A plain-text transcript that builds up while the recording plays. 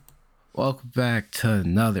Welcome back to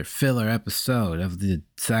another filler episode of the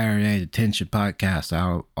Saturday Detention Podcast.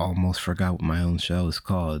 I almost forgot what my own show is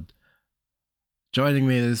called. Joining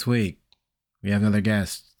me this week, we have another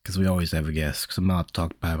guest, because we always have a guest, because I'm not to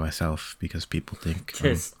talk by myself, because people think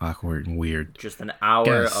I'm awkward and weird. Just an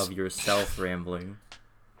hour of yourself rambling.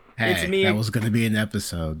 Hey, it's me. That was going to be an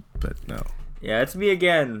episode, but no. Yeah, it's me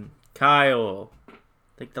again, Kyle. I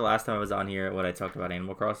think the last time I was on here, I talked about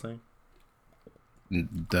Animal Crossing.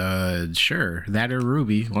 Sure, that or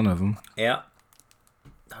Ruby, one of them. Yeah.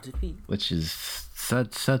 How did we? Which is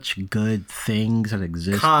such good things that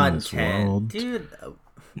exist in this world, dude.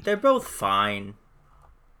 They're both fine.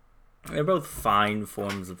 They're both fine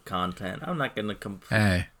forms of content. I'm not gonna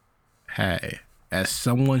complain. Hey. As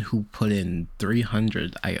someone who put in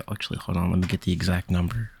 300, hold on, let me get the exact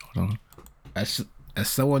number. Hold on. As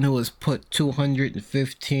someone who has put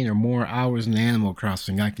 215 or more hours in Animal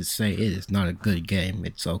Crossing, I could say it is not a good game.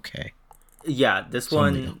 It's okay. Yeah, this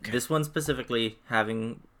one specifically,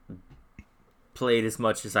 having played as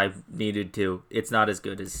much as I've needed to, it's not as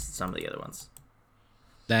good as some of the other ones.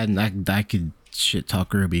 Then I could shit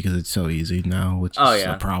talk Ruby because it's so easy now, which is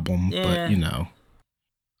a problem. Yeah. But you know,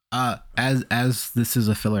 as this is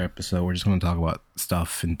a filler episode, we're just going to talk about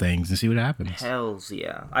stuff and things and see what happens. Hells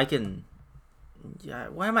yeah, I can. Yeah,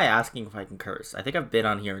 why am I asking if I can curse? I think I've been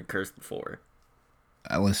on here and cursed before.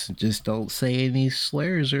 Listen, just don't say any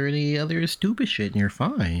slurs or any other stupid shit and you're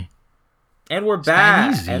fine. And we're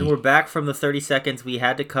back. And we're back from the 30 seconds we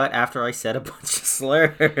had to cut after I said a bunch of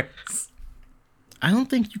slurs. I don't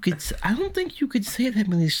think you could say that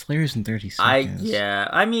many slurs in 30 seconds.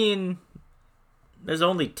 I mean, there's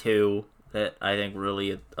only two that I think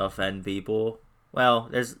really offend people. Well,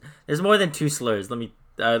 there's more than two slurs. Let me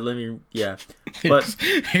but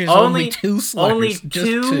there's only two slurs. Only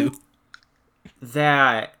two.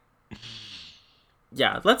 That.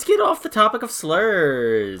 Yeah, let's get off the topic of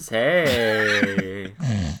slurs. Hey.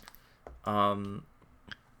 No.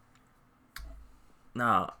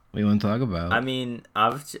 What do you want to talk about? I mean,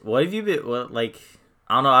 what have you been? I don't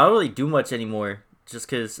know. I don't really do much anymore. Just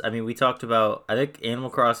because, we talked about. I think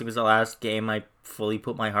Animal Crossing was the last game I fully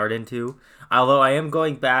put my heart into. Although I am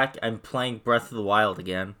going back, I'm playing Breath of the Wild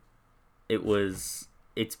again. It's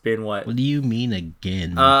been what? What do you mean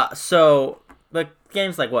again? So the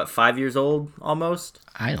game's 5 years old almost.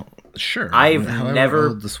 Sure. I've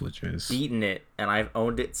never beaten it, and I've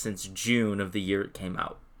owned it since June of the year it came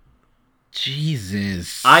out.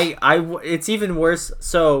 Jesus. It's even worse.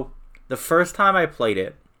 So the first time I played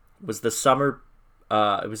it was the summer.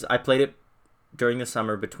 I played it during the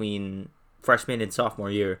summer between freshman and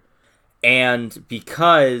sophomore year. And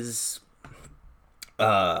because,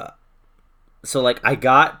 I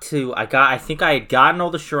think I had gotten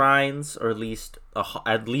all the shrines, or at least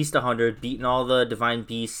 100, beaten all the divine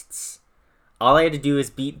beasts. All I had to do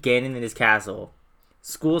is beat Ganon in his castle.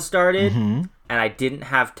 School started, and I didn't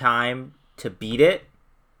have time to beat it,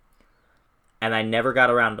 and I never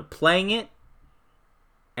got around to playing it.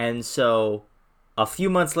 And so, a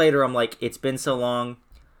few months later, I'm like, it's been so long.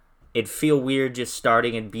 It'd feel weird just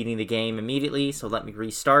starting and beating the game immediately, so let me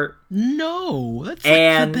restart. No, that's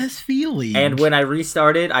the best feeling. And when I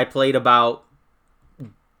restarted, I played about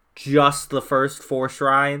just the first 4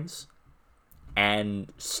 shrines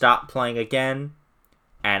and stopped playing again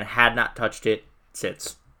and had not touched it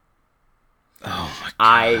since. Oh my God.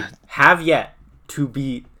 I have yet to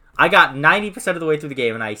beat... I got 90% of the way through the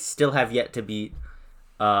game, and I still have yet to beat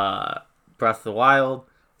Breath of the Wild,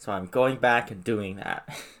 so I'm going back and doing that.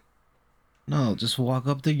 No, just walk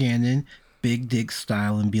up to Ganon, big dick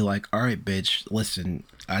style, and be like, all right, bitch, listen,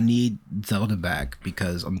 I need Zelda back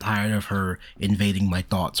because I'm tired of her invading my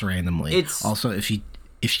thoughts randomly. Also, if she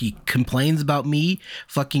complains about me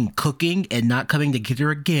fucking cooking and not coming to get her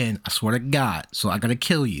again, I swear to God, so I gotta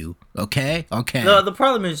kill you, okay? Okay. The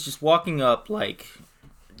problem is just walking up,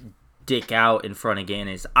 dick out in front of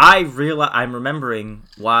Ganon. I'm remembering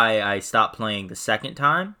why I stopped playing the second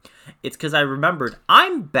time. It's because I remembered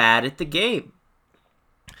I'm bad at the game.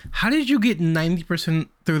 How did you get 90%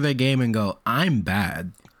 through the game and go, I'm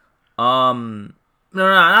bad? No,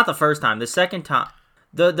 not the first time. The second time,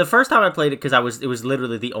 the first time I played it because it was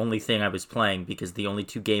literally the only thing I was playing because the only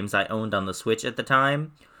 2 games I owned on the Switch at the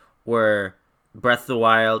time were Breath of the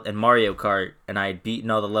Wild and Mario Kart, and I had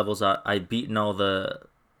beaten all the levels. I'd beaten all the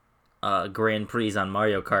Grand Prix on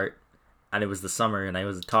Mario Kart, and it was the summer, and I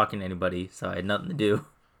wasn't talking to anybody, so I had nothing to do.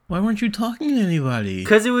 Why weren't you talking to anybody?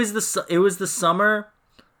 Because it was the summer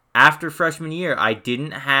after freshman year. I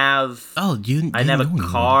didn't have. I didn't have a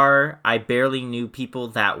car. I barely knew people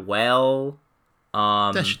that well.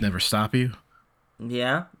 That should never stop you.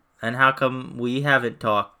 Yeah, and how come we haven't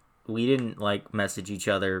talked? we didn't like message each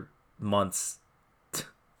other months.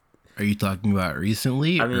 Are you talking about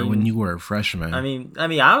recently or when you were a freshman? I mean, I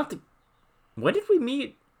don't think. When did we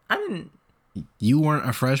meet? I didn't. You weren't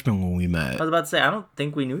a freshman when we met. I was about to say I don't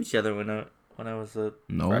think we knew each other when I was a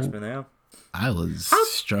freshman. Yeah. I was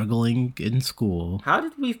struggling in school. How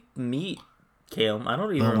did we meet, Caleb? I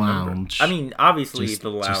don't even remember. Lounge. I mean, obviously Just the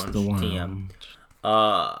lounge TM.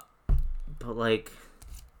 But like,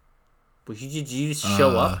 did you just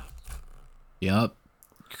show up? Yep.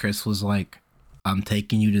 Chris was like, "I'm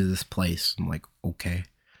taking you to this place." I'm like, "Okay."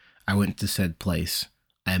 I went to said place.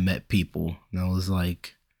 I met people, and I was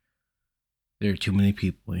like, "There are too many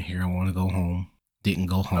people in here. I want to go home." Didn't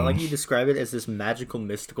go home. I like you describe it as this magical,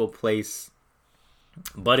 mystical place.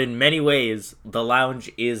 But in many ways, the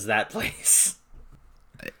lounge is that place.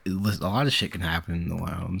 A lot of shit can happen in the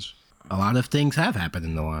lounge. A lot of things have happened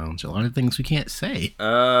in the lounge. A lot of things we can't say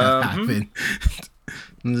have happened.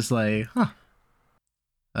 I'm just like,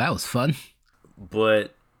 that was fun.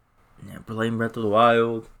 But, yeah, playing Breath of the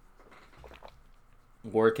Wild,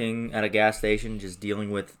 working at a gas station, just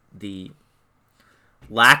dealing with the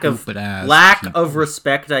lack of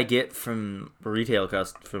respect I get from retail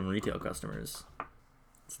customers.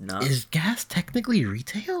 It's not. Is gas technically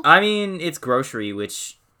retail? I mean, it's grocery,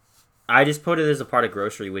 which I just put it as a part of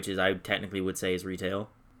grocery, which is I technically would say is retail.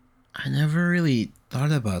 I never really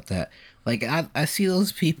thought about that. Like, I see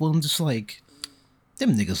those people and just like,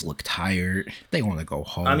 them niggas look tired. They want to go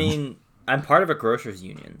home. I mean, I'm part of a grocers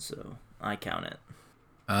union, so I count it.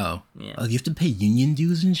 Oh. Yeah. Oh, you have to pay union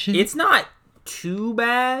dues and shit? It's not too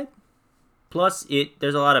bad. Plus,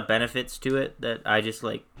 there's a lot of benefits to it that I just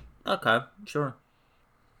like, okay, sure.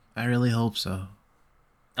 I really hope so.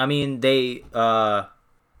 I mean, they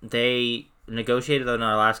negotiated on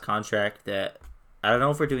our last contract that, I don't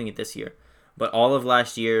know if we're doing it this year, but all of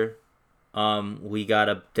last year,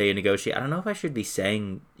 they negotiate. I don't know if I should be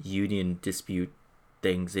saying union dispute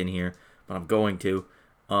things in here, but I'm going to.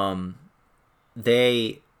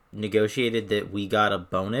 They negotiated that we got a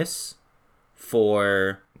bonus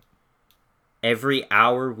for every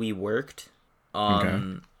hour we worked.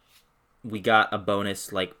 Okay. We got a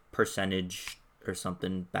bonus, like, percentage or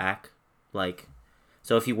something back. Like,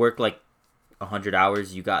 so if you work like 100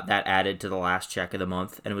 hours, you got that added to the last check of the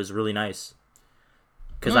month, and it was really nice.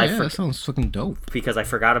 That sounds fucking dope. Because I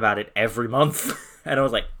forgot about it every month, and I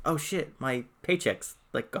was like, "Oh shit, my paycheck's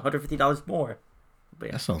like $150 more." But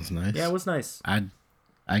yeah. That sounds nice. Yeah, it was nice.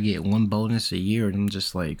 I get one bonus a year, and I'm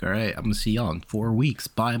just like, all right, I'm gonna see y'all in 4 weeks.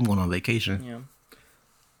 Bye, I'm going on vacation. Yeah.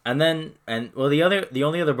 The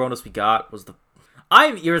only other bonus we got was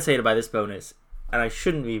I'm irritated by this bonus, and I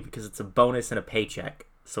shouldn't be because it's a bonus and a paycheck,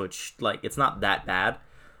 so it's it's not that bad.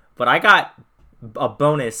 But I got a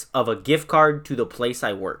bonus of a gift card to the place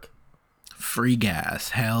I work. Free gas,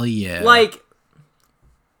 hell yeah!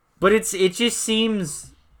 But it just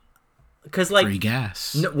seems because free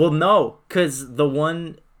gas. No, because the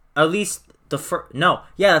one at least that's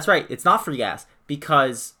right. It's not free gas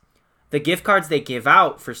because the gift cards they give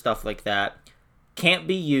out for stuff like that can't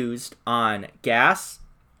be used on gas,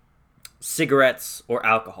 cigarettes, or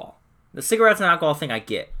alcohol. The cigarettes and alcohol thing I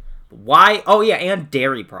get. Why? Oh, yeah, and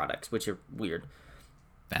dairy products, which are weird.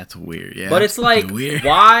 That's weird, yeah. But it's like, weird.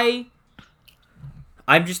 Why?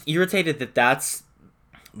 I'm just irritated that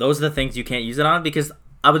those are the things you can't use it on, because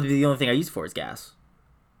the only thing I use it for is gas.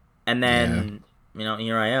 And then,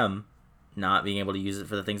 here I am, not being able to use it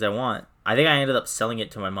for the things I want. I think I ended up selling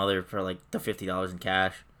it to my mother for like the $50 in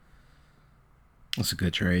cash. That's a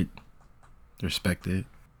good trade. Respect it.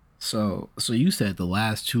 So you said the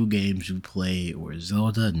last 2 games you played were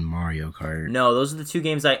Zelda and Mario Kart. No, those are the 2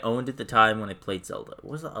 games I owned at the time when I played Zelda.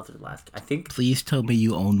 What was the other last? I think. Please tell me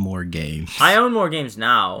you own more games. I own more games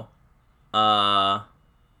now.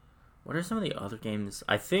 What are some of the other games?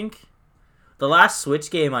 I think the last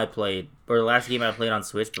Switch game I played, or the last game I played on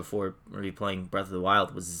Switch before replaying Breath of the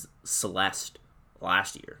Wild, was Celeste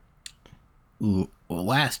last year. Ooh, well,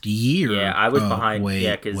 last year. Yeah, I was behind. Wait,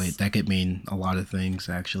 yeah, that could mean a lot of things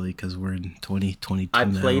actually, because we're in 2022 I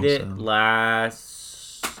played it so.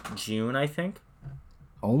 last June, I think.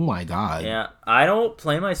 Oh my god. Yeah, I don't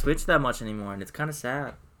play my Switch that much anymore, and it's kind of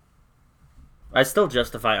sad. I still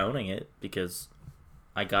justify owning it because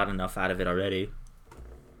I got enough out of it already.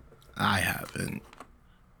 I haven't.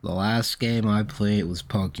 The last game I played was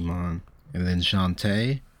Pokemon, and then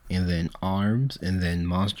Shantae, and then ARMS, and then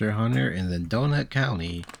Monster Hunter, and then Donut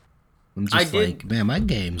County. I'm just man, my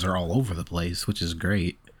games are all over the place, which is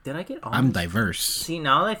great. Did I get ARMS? I'm diverse. See,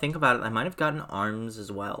 now that I think about it, I might have gotten ARMS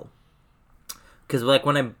as well. Because like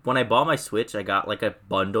when I bought my Switch, I got like a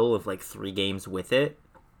bundle of like 3 games with it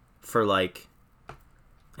for like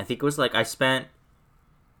I think it was like I think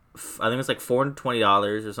it was like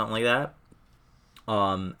 $420 or something like that.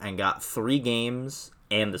 And got 3 games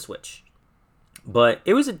and the Switch. But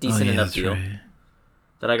it was a decent enough deal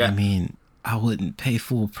that I got. I mean, I wouldn't pay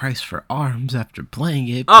full price for ARMS after playing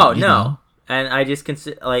it. Oh, no. And I just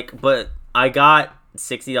but I got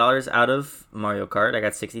 $60 out of Mario Kart. I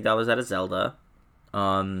got $60 out of Zelda.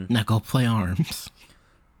 Now go play ARMS.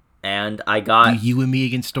 And I got you and me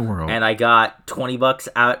against the world. And I got $20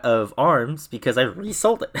 out of ARMS because I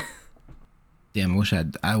resold it. Damn,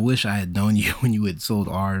 I wish I had known you when you had sold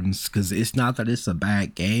ARMS, because it's not that it's a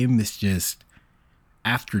bad game. It's just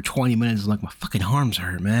after 20 minutes, like, my fucking arms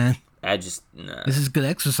hurt, man. This is good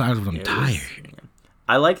exercise when I'm tired.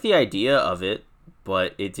 I like the idea of it,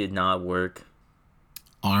 but it did not work.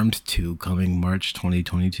 ARMS 2 coming March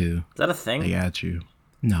 2022. Is that a thing? I got you.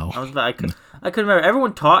 No. I couldn't remember.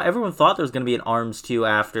 Everyone thought there was going to be an ARMS 2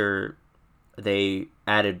 after they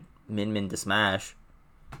added Min Min to Smash.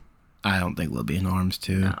 I don't think there'll be an ARMS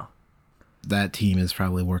 2. No. That team is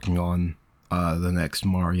probably working on the next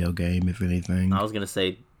Mario game, if anything. I was going to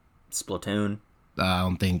say Splatoon. I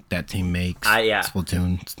don't think that team makes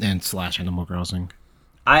Splatoon and / Animal Crossing.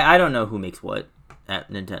 I don't know who makes what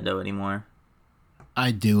at Nintendo anymore.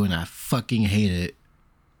 I do, and I fucking hate it.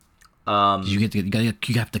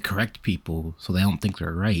 You have to correct people so they don't think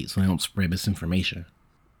they're right, so they don't spread misinformation.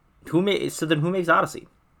 Who makes Odyssey?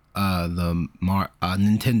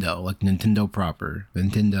 Nintendo, like Nintendo proper,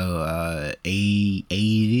 Nintendo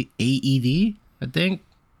AED, I think.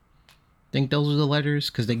 I think those are the letters,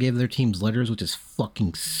 because they gave their teams letters, which is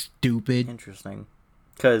fucking stupid. Interesting.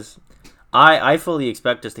 Because I fully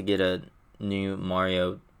expect us to get a new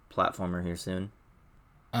Mario platformer here soon.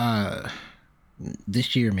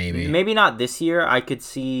 This year, maybe. Maybe not this year. I could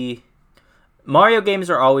see... Mario games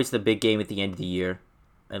are always the big game at the end of the year,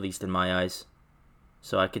 at least in my eyes.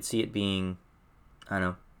 So I could see it being, I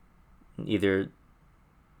don't know, either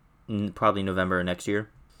probably November or next year.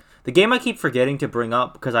 The game I keep forgetting to bring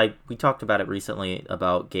up, because we talked about it recently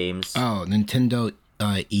about games. Oh, Nintendo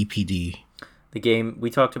EPD. The game, we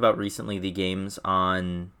talked about recently the games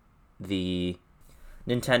on the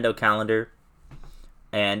Nintendo calendar.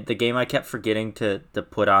 And the game I kept forgetting to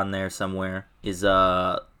put on there somewhere is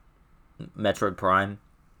Metroid Prime.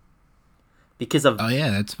 Because of... Oh, yeah,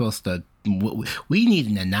 that's supposed to... We need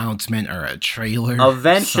an announcement or a trailer.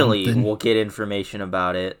 Eventually, we'll get information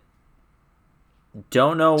about it.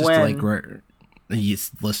 Don't know just when.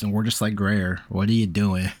 Listen, we're just like Rare. What are you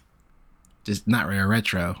doing? Just not Rare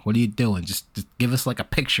Retro. What are you doing? Just give us like a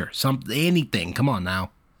picture, anything. Come on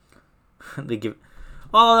now.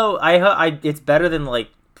 Although it's better than like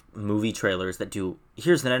movie trailers that do.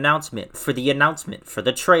 Here's an announcement for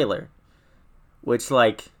the trailer, which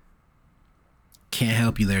like. Can't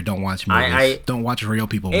help you there. Don't watch movies. Don't watch real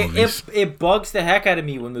people movies. It bugs the heck out of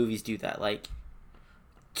me when movies do that. Like,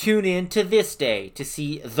 tune in to this day to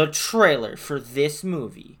see the trailer for this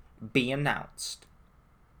movie be announced.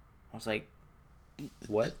 I was like,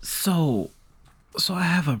 what? So I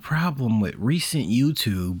have a problem with recent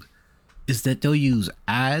YouTube. Is that they'll use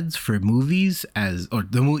ads for movies or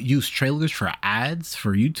they'll use trailers for ads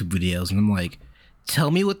for YouTube videos, and I'm like,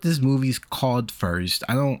 tell me what this movie's called first.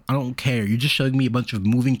 I don't care. You're just showing me a bunch of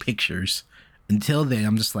moving pictures. Until then,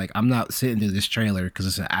 I'm just like, I'm not sitting through this trailer because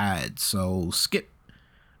it's an ad. So skip,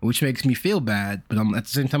 which makes me feel bad. But at the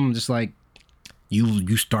same time, I'm just like,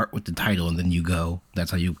 you start with the title and then you go.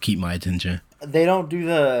 That's how you keep my attention. They don't do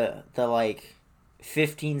the like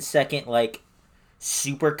 15-second like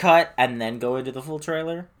super cut and then go into the full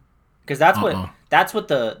trailer, because that's what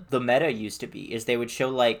the meta used to be. Is they would show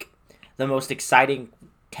like the most exciting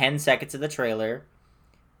 10 seconds of the trailer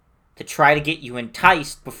to try to get you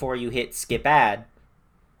enticed before you hit skip ad,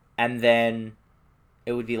 and then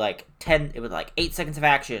it would be like 8 seconds of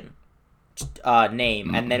action,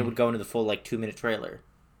 name, and then it would go into the full like 2-minute trailer.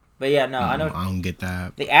 But yeah, no, I don't get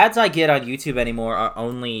that. The ads I get on YouTube anymore are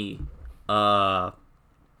only the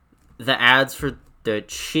ads for the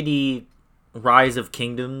shitty Rise of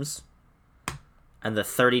Kingdoms and the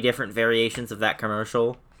 30 different variations of that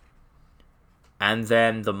commercial. And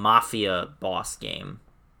then the Mafia boss game.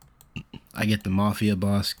 I get the Mafia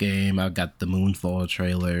boss game. I've got the Moonfall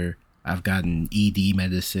trailer. I've gotten ED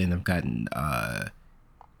medicine. I've gotten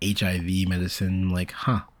HIV medicine. I'm like,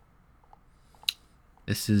 huh.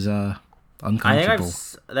 This is uncomfortable.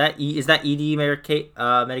 Is that ED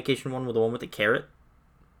medication one with the one with the carrot?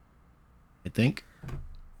 I think.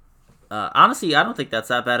 Honestly, I don't think that's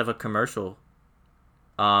that bad of a commercial.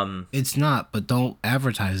 It's not, but don't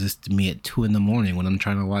advertise this to me at 2 a.m. when I'm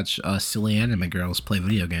trying to watch silly anime girls play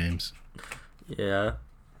video games. Yeah.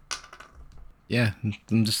 Yeah,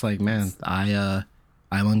 I'm just like, man, I'm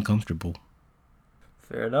uncomfortable.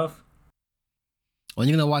 Fair enough. When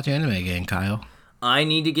are you gonna watch anime again, Kyle? I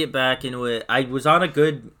need to get back into it. I was on a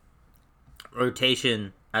good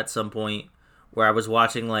rotation at some point where I was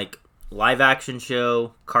watching like live action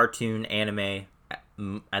show, cartoon, anime,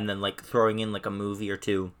 and then like throwing in like a movie or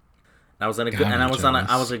two. And I was on a good, God, and I'm I was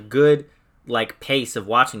jealous. a good like pace of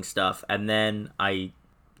watching stuff, and then I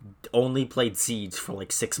only played Siege for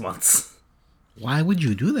like 6 months Why would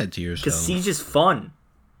you do that to because Siege yourself? is fun.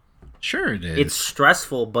 Sure it It's is.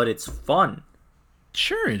 stressful, but it's fun.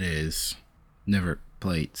 Sure it is. Never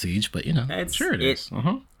played Siege, but It's sure it it is. Uh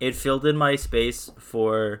huh. it filled in my space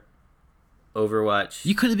for Overwatch.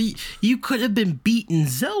 You could have been beating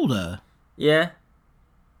Zelda. Yeah,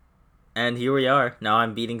 and here we are. Now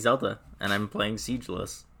I'm beating Zelda, and I'm playing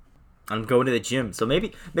Siegeless. I'm going to the gym, so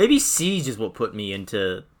maybe Siege is what put me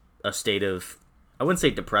into a state of, I wouldn't say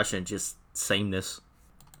depression, just sameness.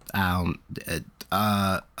 Um,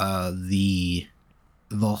 uh, the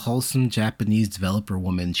wholesome Japanese developer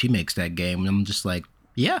woman, she makes that game, and I'm just like,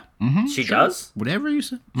 yeah, She sure, does? whatever you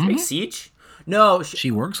say. She makes Siege? No,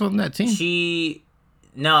 She works on that team.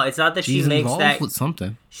 no, it's not that she She's makes involved that. with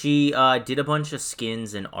something. She did a bunch of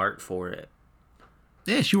skins and art for it.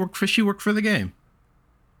 Yeah, she worked for the game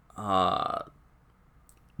Uh,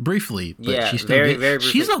 briefly, but yeah, she still very, did. very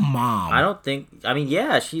She's briefly. a mom. I don't think. I mean,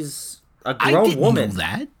 yeah, she's a I grown didn't woman. know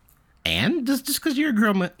that. And just because you're a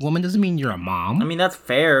grown woman doesn't mean you're a mom. I mean, that's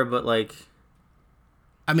fair, but like,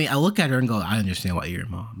 I mean, I look at her and go, I understand why you're a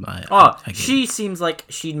mom. I get she it. seems like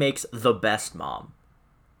she makes the best mom.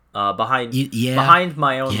 Behind Yeah, behind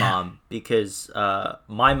my own yeah. mom, because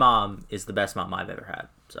my mom is the best mom I've ever had.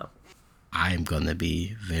 So I'm gonna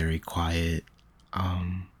be very quiet.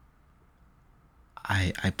 Um,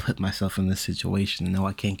 I put myself in this situation and know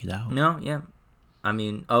I can't get out. no, yeah, I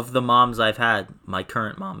mean, of the moms I've had, my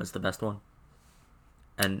current mom is the best one.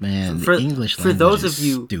 And Man, for the English for language those is of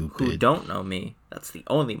you who stupid. don't know me, that's the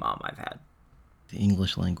only mom I've had. The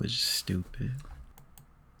English language is stupid.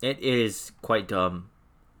 It is quite dumb.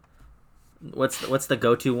 What's the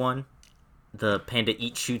go-to one? The panda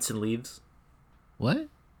eats, shoots, and leaves. What?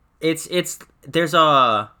 It's there's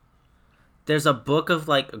a book of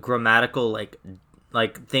like grammatical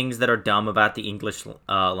like things that are dumb about the English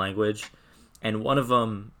language, and one of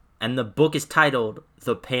them, and the book is titled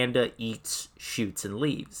 "The Panda Eats, Shoots, and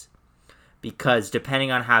Leaves," because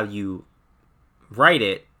depending on how you write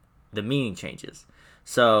it, the meaning changes.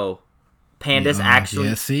 So pandas actually,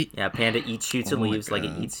 Yeah, see? yeah, panda eats, shoots, Oh and my leaves, like it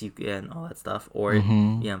God. eats you and all that stuff. Or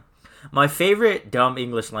Mm-hmm. yeah, my favorite dumb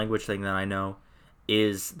English language thing that I know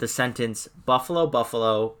is the sentence "buffalo,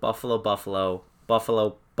 buffalo, buffalo, buffalo,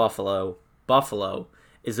 buffalo, buffalo, buffalo"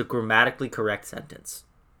 is a grammatically correct sentence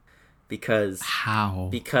because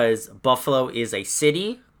How? buffalo is a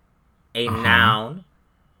city, a Uh-huh. noun,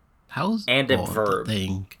 How's and a the verb.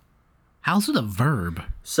 thing? How's it a verb?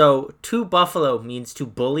 So, to buffalo means to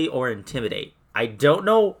bully or intimidate. I don't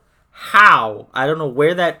know how. I don't know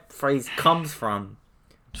where that phrase comes from.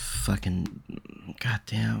 Fucking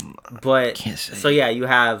goddamn. But Can't say. so yeah, you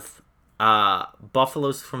have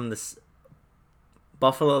buffaloes from this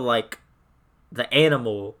buffalo, like the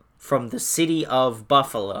animal from the city of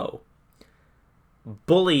Buffalo,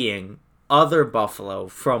 bullying other buffalo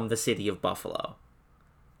from the city of Buffalo.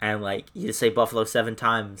 And like you just say buffalo 7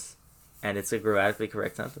 times and it's a grammatically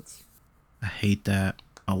correct sentence. I hate that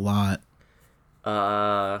a lot.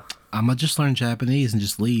 Uh I'm gonna just learn Japanese and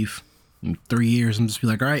just leave. In 3 years, I'm just be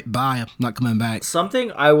like, all right, bye. I'm not coming back.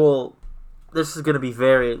 Something I will. This is gonna be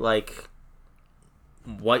very like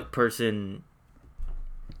white person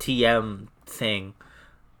TM thing.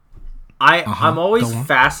 I'm always Go on.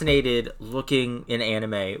 fascinated looking in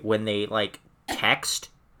anime when they like text,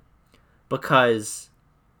 because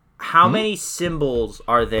how many symbols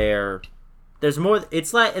are there? There's more.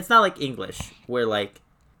 It's not like English where like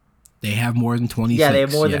They have more than 26. yeah, they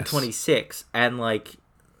have more than yes. 26, and like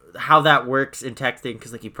how that works in texting,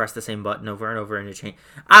 because like you press the same button over and over and you change.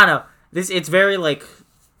 I don't know. It's very like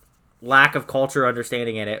lack of culture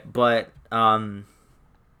understanding in it, but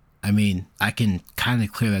I mean, I can kind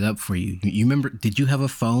of clear that up for you. You remember? Did you have a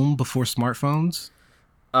phone before smartphones?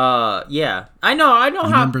 yeah, I know You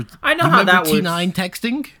remember? I know you how remember that T9 works.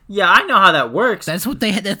 texting? Yeah, I know how that works. That's what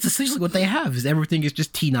they. That's essentially what they have. Is everything is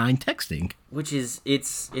just T9 texting. Which is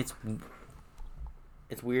it's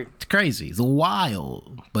weird. It's crazy. It's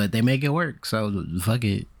wild, but they make it work. So fuck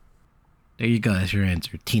it. There you go. That's your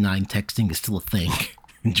answer. T9 texting is still a thing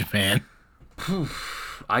in Japan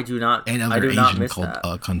I do not. and I other do not Asian miss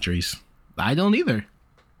that. countries. I don't either.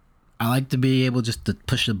 I like to be able just to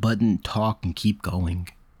push a button, talk, and keep going.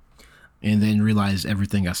 and then realize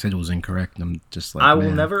everything I said was incorrect. And I'm just like, I will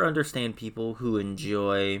man. never understand people who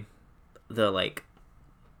enjoy the like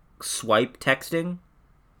swipe texting.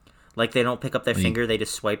 Like they don't pick up their finger, they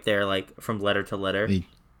just swipe their like from letter to letter. Wait,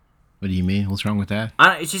 what do you mean? What's wrong with that?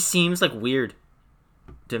 It just seems like weird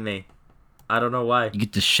to me. I don't know why. You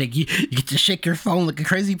get to shake your phone like a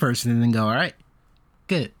crazy person and then go, all right,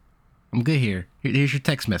 good. I'm good here. Here's your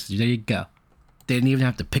text message. There you go. They didn't even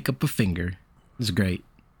have to pick up a finger. It's great.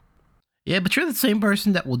 Yeah, but you're the same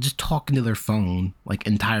person that will just talk into their phone like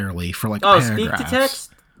entirely for like paragraphs. Speak to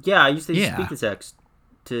text? Yeah, I used to speak to text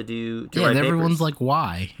to write and everyone's papers. like,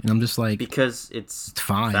 why? And I'm just like, because it's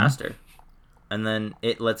fine. Faster. And then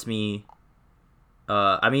it lets me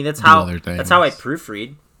I mean that's how I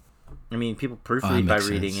proofread. I mean people proofread by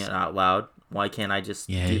reading it out loud. Why can't I just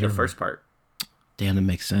do the first part? Damn, that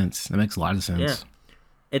makes sense. That makes a lot of sense. Yeah.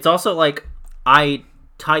 It's also like I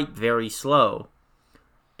type very slow.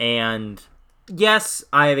 And yes,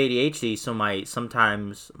 I have ADHD, so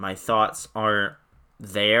sometimes my thoughts aren't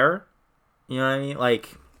there. You know what I mean?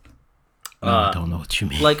 Like I don't know what you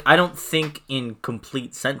mean. Like I don't think in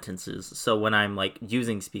complete sentences. So when I'm like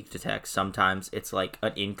using speak to text, sometimes it's like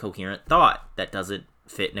an incoherent thought that doesn't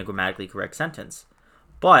fit in a grammatically correct sentence.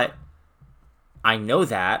 But I know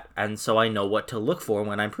that, and so I know what to look for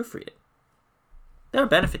when I'm proofreading. There are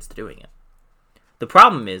benefits to doing it. The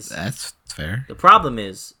problem is... That's fair. The problem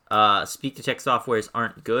is speak-to-text softwares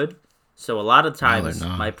aren't good, so a lot of times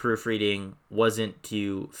my proofreading wasn't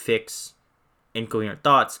to fix incoherent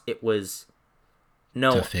thoughts. It was...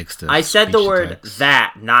 No, I said the word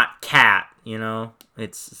that, not cat, you know?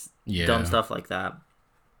 It's dumb stuff like that.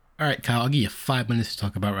 All right, Kyle, I'll give you 5 minutes to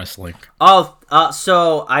talk about wrestling.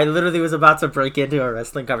 So I literally was about to break into a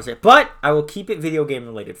wrestling conversation, but I will keep it video game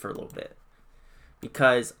related for a little bit.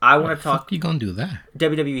 Because I want to talk... How you gonna do that?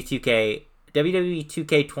 WWE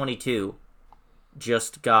 2K22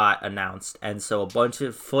 just got announced, and so a bunch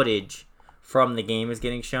of footage from the game is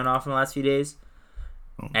getting shown off in the last few days,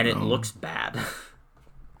 and it looks bad.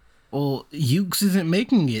 Well, Ukes isn't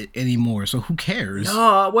making it anymore, so who cares?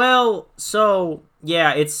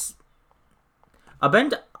 Yeah, it's...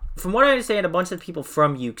 From what I understand, a bunch of people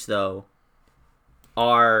from Ukes, though,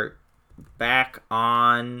 are back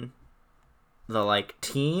on the, like,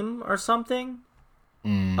 team or something.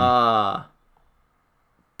 But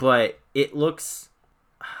it looks...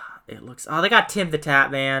 Oh, they got Tim the Tap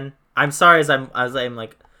Man. I'm sorry as I'm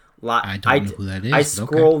like... I don't know who that is. I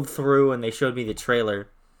scrolled through and they showed me the trailer.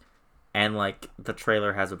 And, like, the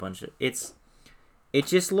trailer has a bunch of... It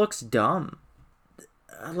just looks dumb.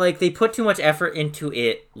 Like, they put too much effort into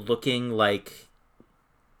it looking like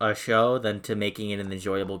a show than to making it an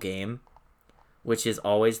enjoyable game. Which is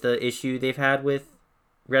always the issue they've had with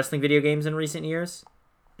wrestling video games in recent years.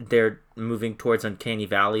 They're moving towards Uncanny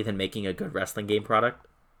Valley than making a good wrestling game product.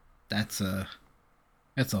 That's a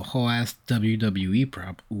whole ass WWE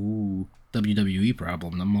problem.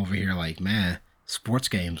 I'm over here like, man... Sports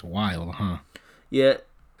games, wild, huh? Yeah.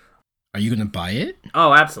 Are you gonna buy it?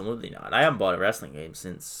 Oh, absolutely not. I haven't bought a wrestling game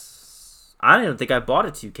since... I don't even think I bought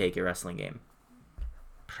a 2K wrestling game.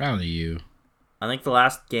 Proud of you. I think the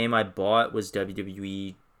last game I bought was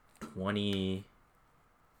WWE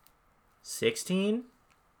 2016.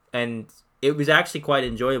 And it was actually quite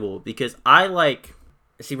enjoyable because I like...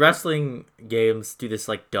 See, wrestling games do this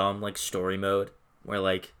like dumb like story mode where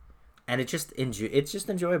like... And it's just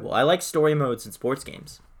enjoyable. I like story modes in sports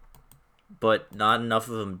games, but not enough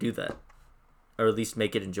of them do that, or at least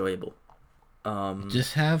make it enjoyable.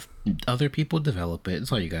 Just have other people develop it.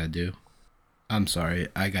 That's all you gotta do. I'm sorry,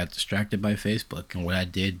 I got distracted by Facebook, and what I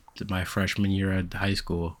did my freshman year at high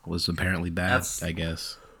school was apparently bad. I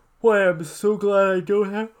guess. Why I'm so glad I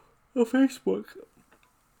don't have a Facebook.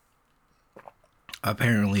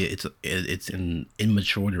 Apparently, it's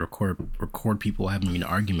immature to record people having an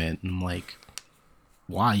argument, and I'm like,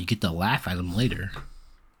 why? You get to laugh at them later.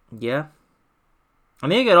 Yeah, I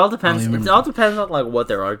mean, it all depends. It all depends on like what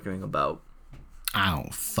they're arguing about. I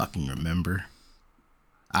don't fucking remember.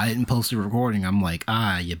 I didn't post a recording. I'm like,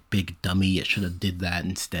 you big dummy! You should have did that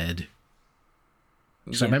instead.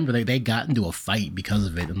 Because I remember they got into a fight because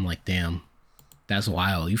of it. I'm like, damn. That's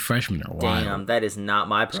wild. You freshmen are wild. Damn, that is not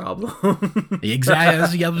my problem.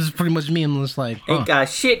 Exactly. That was pretty much me. I'm just like, ain't got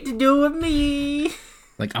shit to do with me.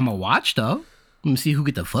 Like, I'm a watch though. Let me see who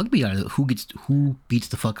get the fuck beat out of who beats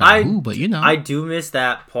the fuck out of who. But you know, I do miss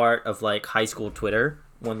that part of like high school Twitter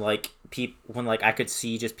when like I could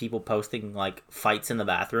see just people posting like fights in the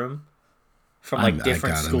bathroom from like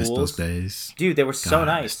different schools. I miss those days, dude. They were so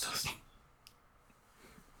nice.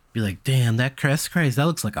 Be like, damn, that's crazy. That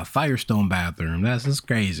looks like a Firestone bathroom. That's just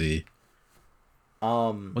crazy.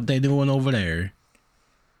 What they doing over there?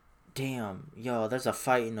 Damn, yo, there's a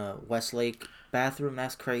fight in a Westlake bathroom.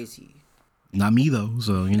 That's crazy. Not me though,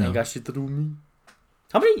 so you know. Ain't got shit to do with me.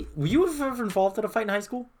 How many were you ever involved in a fight in high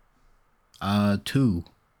school? 2.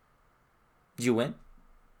 Did you win?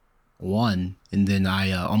 1, and then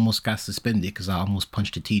I almost got suspended because I almost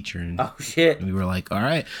punched a teacher. And Oh shit! we were like, all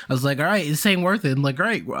right. I was like, all right, this ain't worth it. I'm like, all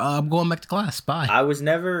right, I'm going back to class. Bye. I was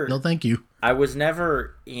never. No, thank you. I was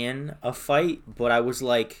never in a fight, but I was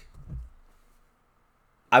like.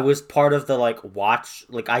 I was part of the like watch.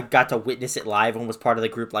 Like I got to witness it live and was part of the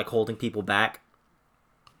group like holding people back.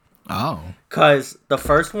 Oh. Cause the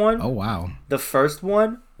first one. Oh wow. The first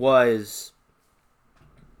one was.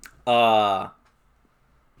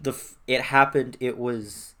 It happened. It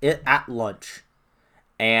was at lunch,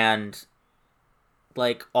 and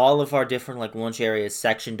like all of our different like lunch areas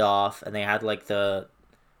sectioned off, and they had like the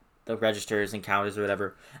registers and counters or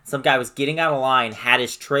whatever. Some guy was getting out of line, had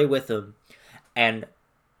his tray with him, and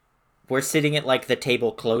we're sitting at like the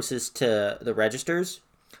table closest to the registers,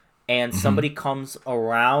 and somebody comes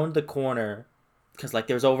around the corner, because like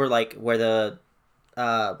there's over like where the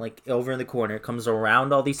like over in the corner, comes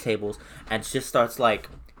around all these tables and just starts like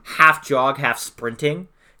half jog, half sprinting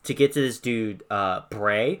to get to this dude,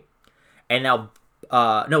 Bray. And now,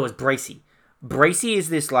 no, it was Bracy. Bracy is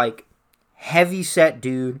this like heavy set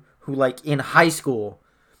dude who like in high school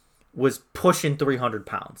was pushing 300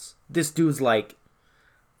 pounds. This dude's like,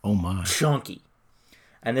 oh my, chunky.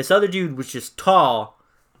 And this other dude was just tall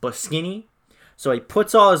but skinny. So he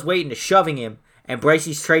puts all his weight into shoving him, and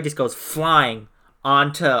Bracy's tray just goes flying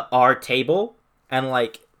onto our table, and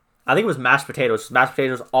like I think it was mashed potatoes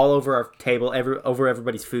all over our table, over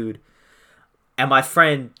everybody's food. And my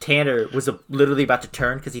friend Tanner was literally about to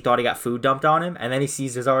turn because he thought he got food dumped on him, and then he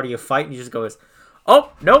sees there's already a fight, and he just goes,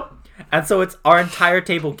 "Oh nope!" And so it's our entire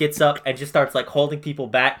table gets up and just starts like holding people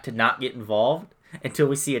back to not get involved until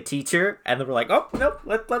we see a teacher, and then we're like, "Oh nope,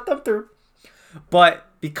 let them through." But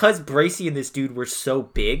because Bracy and this dude were so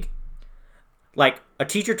big, like a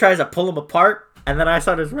teacher tries to pull them apart. And then I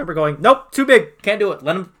started to remember going, nope, too big, can't do it.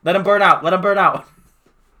 Let him burn out.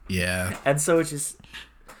 Yeah. And so it's just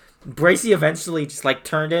Bracy eventually just like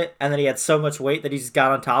turned it, and then he had so much weight that he just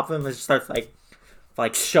got on top of him and just starts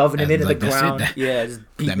like shoving him into the ground. Just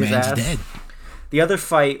beating his ass. That man's dead. The other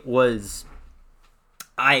fight was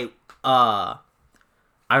I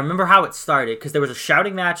remember how it started because there was a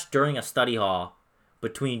shouting match during a study hall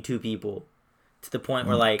between two people. To the point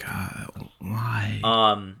where, like, God, why?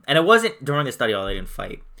 And it wasn't during the study hall, they didn't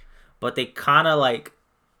fight, but they kind of like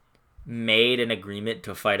made an agreement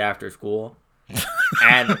to fight after school,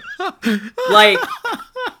 and like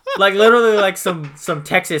literally like some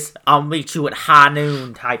Texas, I'll meet you at high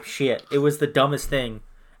noon type shit. It was the dumbest thing,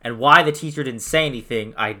 and why the teacher didn't say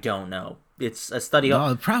anything, I don't know. It's a study hall.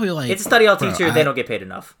 No, probably like it's a study hall teacher. They don't get paid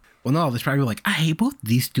enough. Well, no, it's probably like I hate both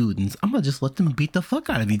these students. I'm gonna just let them beat the fuck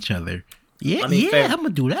out of each other. Yeah, fair. I'm gonna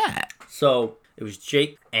do that. So it was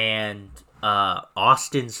Jake and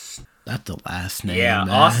Austin's. That's the last name. Yeah,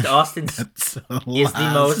 Austin's is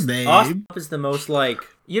the most. Name. Austin is the most like,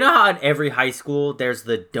 you know how in every high school there's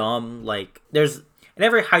the dumb like there's in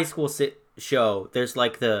every high school show there's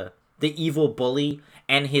like the evil bully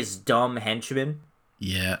and his dumb henchman.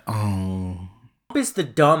 Yeah. Oh. Is the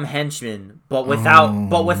dumb henchman, but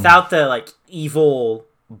without the like evil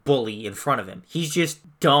bully in front of him. He's just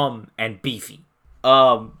dumb and beefy.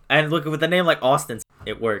 And look, with a name like Austin,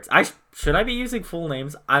 it works. Should I be using full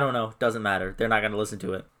names? I don't know. Doesn't matter. They're not gonna listen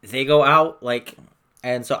to it. They go out like,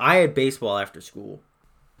 and so I had baseball after school,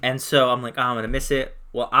 and so I'm like, oh, I'm gonna miss it.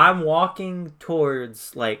 Well, I'm walking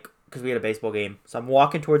towards like, because we had a baseball game, so I'm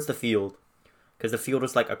walking towards the field, because the field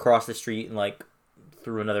was like across the street and like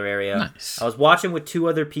through another area. Nice. I was watching with two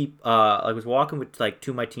other people. I was walking with like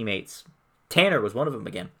two of my teammates. Tanner was one of them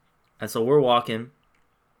again. And so we're walking,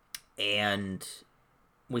 and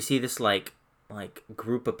we see this like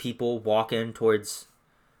group of people walking towards,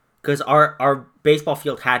 because our baseball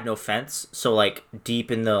field had no fence, so like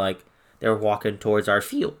deep in the like they were walking towards our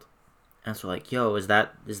field. And so like, yo, is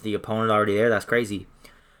the opponent already there? That's crazy.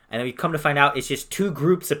 And then we come to find out it's just two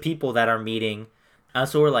groups of people that are meeting. And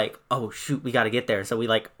so we're like, oh shoot, we got to get there. So we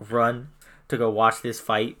like run to go watch this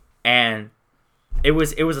fight, and it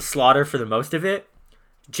was a slaughter for the most of it.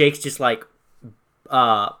 Jake's just like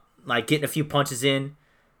getting a few punches in,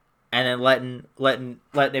 and then letting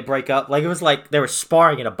it break up. Like it was like they were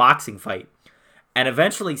sparring in a boxing fight, and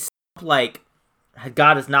eventually like had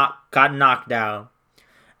gotten knocked down.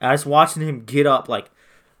 And I was watching him get up, like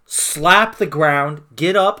slap the ground,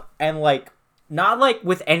 get up, and like not like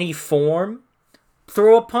with any form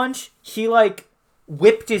throw a punch. He like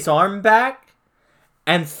whipped his arm back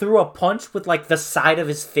and threw a punch with like the side of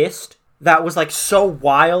his fist that was like so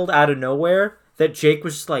wild out of nowhere that Jake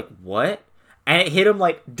was just like, what? And it hit him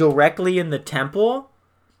like directly in the temple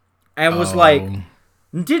and was like,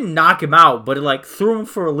 didn't knock him out, but it like threw him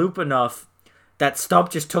for a loop enough that Stump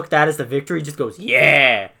just took that as the victory. Just goes,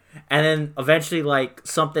 yeah. And then eventually like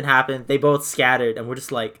something happened. They both scattered and we're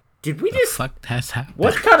just like, did we just... fuck has happened?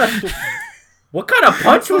 What kind of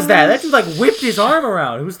punch was that? That just like whipped his arm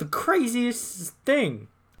around. It was the craziest thing.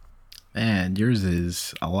 Man, yours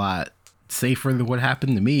is a lot safer than what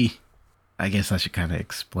happened to me. I guess I should kind of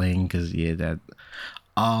explain because that.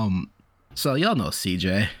 So y'all know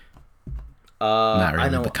CJ. Not really, I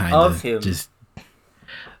know but kind of him. Just.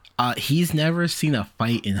 He's never seen a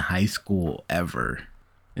fight in high school ever,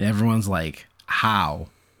 and everyone's like, "How?"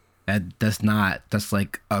 That's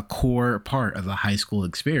like a core part of the high school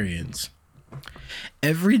experience.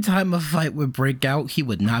 Every time a fight would break out, he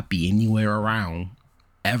would not be anywhere around,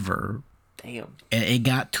 ever. Damn. And it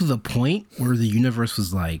got to the point where the universe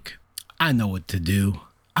was like, I know what to do.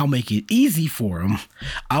 I'll make it easy for him.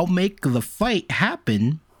 I'll make the fight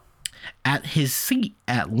happen at his seat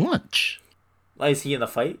at lunch. Is he in the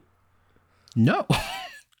fight? No.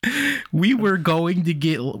 We were in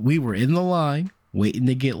the line waiting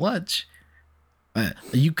to get lunch.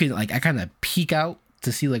 You can I kind of peek out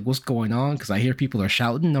to see like what's going on because I hear people are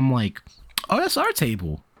shouting. I'm like, oh, that's our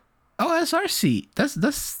table. Oh, that's our seat. That's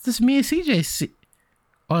me and CJ's seat.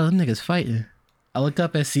 Oh, them niggas fighting. I look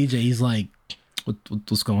up at CJ. He's like,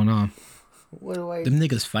 what's going on? Them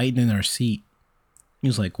niggas fighting in our seat. He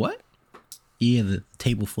was like, what? Yeah, the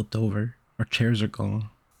table flipped over. Our chairs are gone.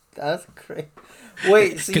 That's crazy.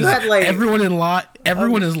 Wait, so you had like everyone in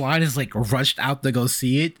line is like rushed out to go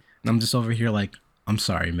see it, and I'm just over here like, I'm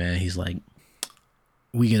sorry, man. He's like,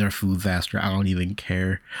 we get our food faster. I don't even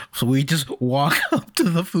care. So we just walk up to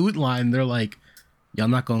the food line. They're like, y'all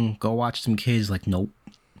not gonna go watch some kids? Like, nope.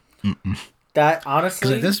 Mm-mm. That honestly,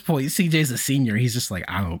 because at this point, CJ's a senior. He's just like,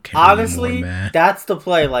 I don't care. Honestly, anymore, man. That's the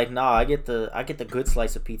play. Like, nah, I get the good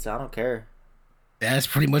slice of pizza. I don't care. That's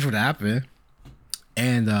pretty much what happened.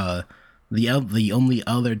 And the only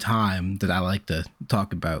other time that I like to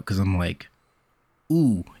talk about, because I'm like,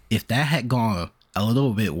 ooh, if that had gone a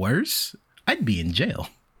little bit worse, I'd be in jail.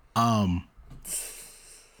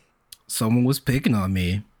 Someone was picking on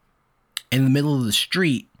me in the middle of the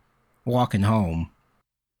street walking home.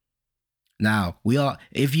 Now,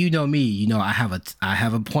 if you know me, you know I have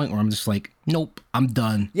a point where I'm just like, nope, I'm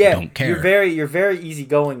done. Yeah, don't care. You're very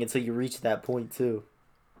easygoing until you reach that point too.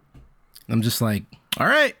 I'm just like, all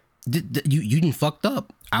right, you didn't fucked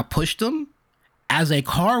up. I pushed him as a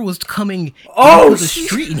car was coming into the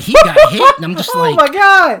street and he got hit, and I'm just like, oh my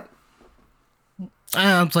god.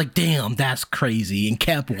 I was like, damn, that's crazy, and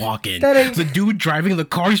kept walking. The dude driving the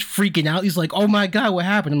car is freaking out. He's like, oh my god, what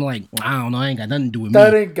happened? I'm like, I don't know, I ain't got nothing to do with me.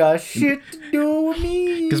 That ain't got shit to do with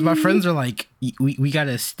me. Because my friends are like, we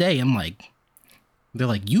gotta stay. I'm like, they're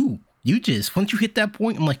like, you just, once you hit that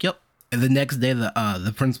point, I'm like, yep. And the next day,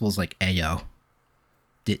 the principal's like, hey, yo,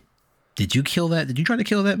 did you kill that? Did you try to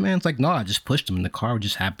kill that man? It's like, no, I just pushed him, and the car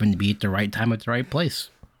just happened to be at the right time at the right place.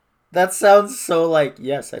 That sounds so like,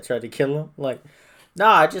 yes, I tried to kill him. Like,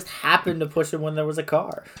 nah, I just happened to push him when there was a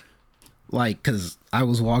car. Like, cause I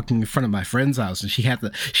was walking in front of my friend's house, and she had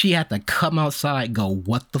to come outside, go,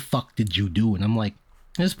 what the fuck did you do? And I'm like,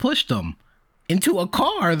 I just pushed him into a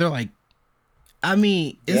car. They're like, I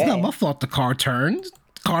mean, it's not my fault the car turned.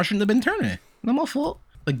 The car shouldn't have been turning. Not my fault.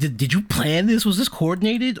 Like, did you plan this? Was this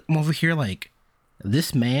coordinated? I'm over here like,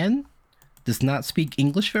 this man does not speak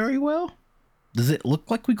English very well. Does it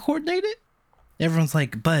look like we coordinated? Everyone's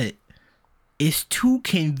like, but it's too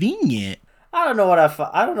convenient. I don't know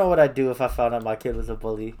what I'd do if I found out my kid was a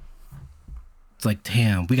bully. It's like,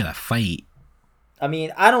 damn, we gotta fight. I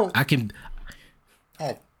mean, I'll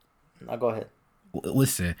go ahead.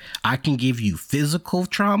 Listen, I can give you physical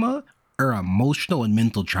trauma or emotional and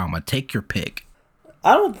mental trauma. Take your pick.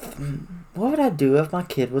 What would I do if my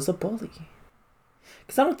kid was a bully?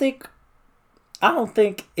 Because I don't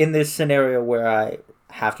think in this scenario where I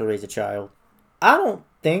have to raise a child, I don't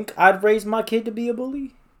think I'd raise my kid to be a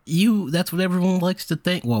bully. That's what everyone likes to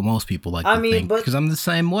think. Well, most people like to think. Because I'm the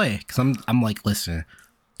same way. Because I'm like, listen,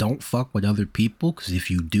 don't fuck with other people. Because if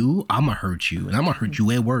you do, I'm going to hurt you. And I'm going to hurt you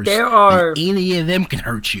way worse. Any of them can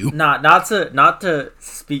hurt you. Not to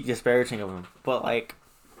speak disparaging of him. But like,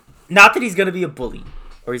 not that he's going to be a bully.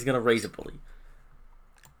 Or he's going to raise a bully.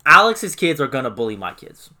 Alex's kids are going to bully my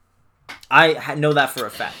kids. I know that for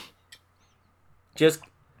a fact. Just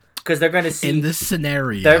because they're going to see... In this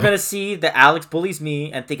scenario... They're going to see that Alex bullies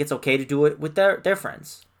me and think it's okay to do it with their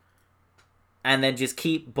friends. And then just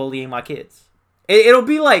keep bullying my kids. It'll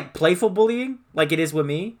be like playful bullying, like it is with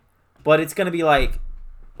me, but it's gonna be like,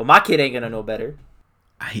 well, my kid ain't gonna know better.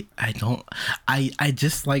 I don't I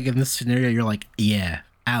just like in this scenario you're like, yeah,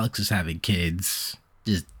 Alex is having kids.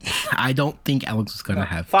 Just I don't think Alex is gonna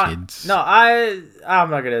have kids. No, I'm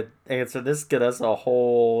not gonna answer this. Get us a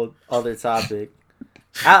whole other topic.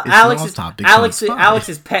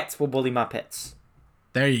 Alex's pets will bully my pets.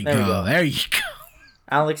 There you go. There you go.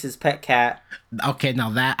 Alex's pet cat. Okay, now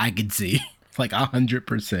that I can see. Like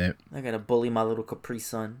 100%. I gotta bully my little Capri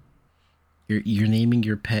Sun. You're naming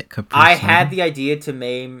your pet Capri Sun? I had the idea to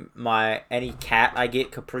name any cat I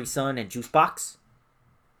get Capri Sun and Juice Box.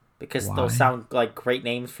 Because those sound like great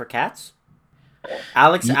names for cats.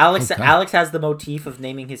 Alex has the motif of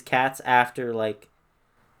naming his cats after like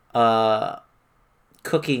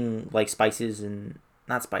cooking like spices and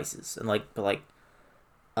not spices and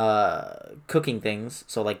cooking things.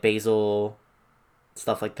 So like basil,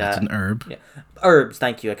 stuff like that. That's an herb. Yeah. Herbs,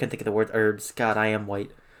 thank you. I couldn't think of the word herbs. God, I am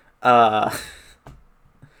white.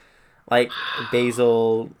 Like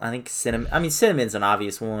basil, I think cinnamon. I mean, cinnamon's an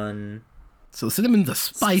obvious one. So cinnamon's a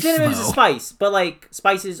spice, Cinnamon's a spice, but like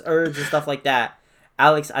spices, herbs, and stuff like that.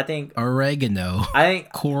 Alex, I think oregano. I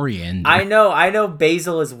think coriander. I know.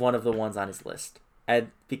 Basil is one of the ones on his list,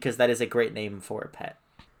 because that is a great name for a pet.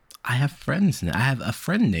 I have friends. I have a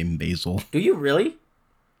friend named Basil. Do you really?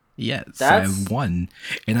 Yes, I have one,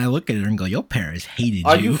 and I look at her and go, "Your parents hated you."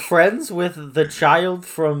 Are you friends with the child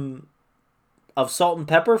of Salt and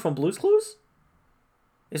Pepper from Blue's Clues?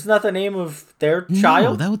 Isn't that the name of their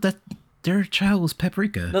child? No, their child was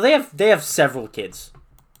Paprika. No, they have several kids.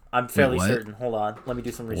 I'm fairly certain. Hold on, let me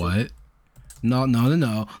do some research. What? No.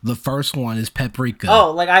 The first one is Paprika.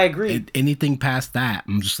 Oh, like I agree. Anything past that,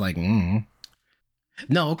 I'm just like,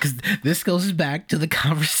 No, because this goes back to the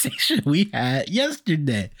conversation we had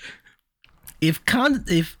yesterday. If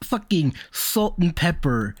fucking Salt and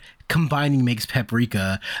Pepper combining makes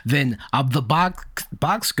Paprika, then the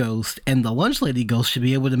box ghost and the lunch lady ghost should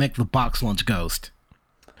be able to make the box lunch ghost.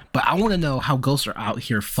 But I want to know how ghosts are out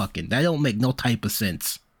here fucking. That don't make no type of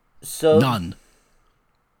sense. So none.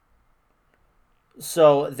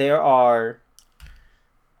 So they have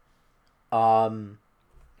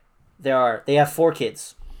 4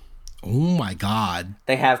 kids. Oh my god.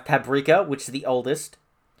 They have Paprika, which is the oldest.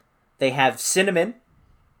 They have Cinnamon,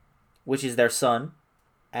 which is their son.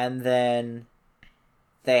 And then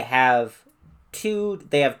they have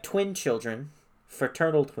twin children,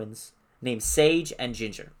 fraternal twins, named Sage and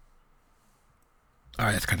Ginger. All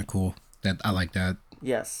right, that's kind of cool. I like that.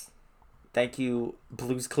 Yes. Thank you,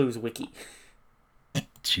 Blue's Clues Wiki.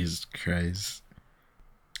 Jesus Christ.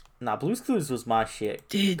 Nah, Blue's Clues was my shit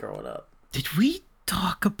growing up. Did we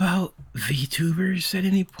talk about VTubers at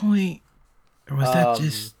any point? Or was that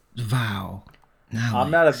just Val? I'm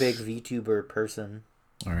not a big VTuber person.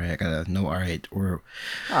 All right, I gotta know. All right,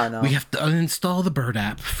 I know. We have to uninstall the Bird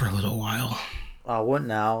app for a little while. What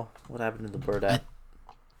now? What happened to the Bird app?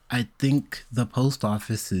 I think the post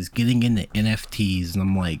office is getting into NFTs, and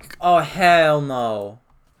I'm like, oh hell no.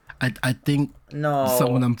 I think no.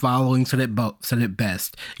 Someone I'm following said it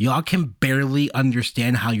best. Y'all can barely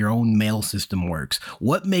understand how your own mail system works.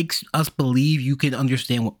 What makes us believe you can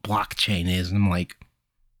understand what blockchain is? And I'm like,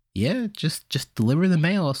 yeah, just deliver the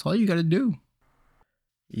mail. That's all you gotta do.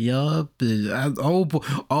 Yup.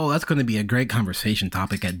 Oh, that's gonna be a great conversation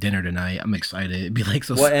topic at dinner tonight. I'm excited. It'd be like,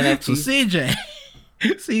 what NFT? So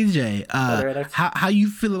CJ, how you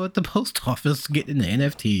feel about the post office getting the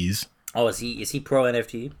NFTs? Oh, is he pro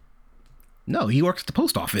NFT? No, he works at the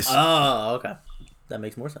post office. Oh, okay. That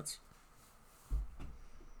makes more sense.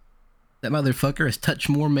 That motherfucker has touched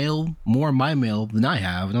more of my mail than I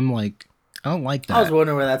have, and I'm like, I don't like that. I was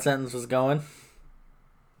wondering where that sentence was going.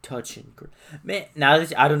 Touching, man. Now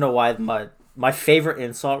I don't know why my favorite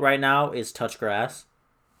insult right now is touch grass.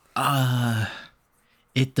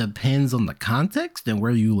 It depends on the context and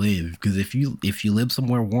where you live. Because if you live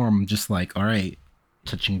somewhere warm, I'm just like, all right,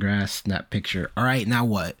 touching grass, snap picture. All right, now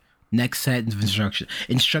what? Next set of instructions.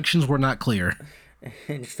 Instructions were not clear.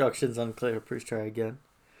 Instructions unclear. Please try again.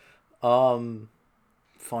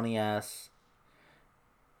 Funny ass.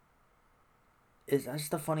 Is that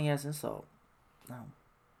just a funny ass insult? No.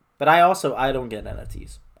 But I don't get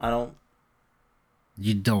NFTs. I don't.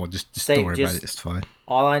 You don't. Just don't worry about it. It's fine.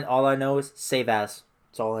 All I know is save as.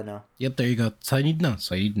 That's all I know. Yep, there you go. That's all you need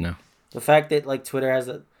to know. The fact that like Twitter has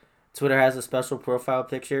a special profile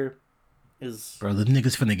picture is, bro, the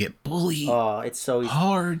niggas finna get bullied. Oh, it's so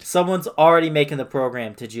hard. Someone's already making the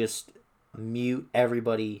program to just mute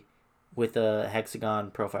everybody with a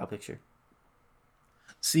hexagon profile picture.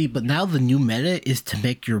 See, but now the new meta is to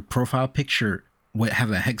make your profile picture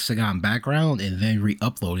have a hexagon background and then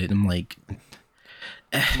re-upload it. I'm like,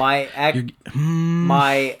 you're, hmm.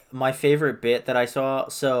 my favorite bit that I saw.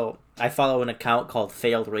 So I follow an account called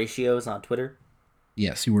Failed Ratios on Twitter,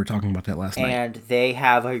 Yes, you were talking about that last night. and they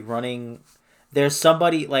have a running. There's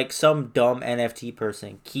somebody like some dumb NFT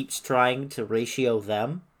person keeps trying to ratio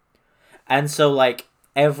them, and so like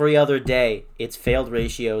every other day, it's Failed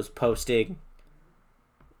Ratios posting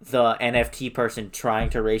the NFT person trying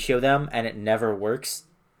to ratio them, and it never works.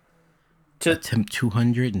 Attempt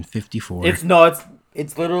 254.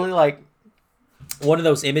 It's literally like one of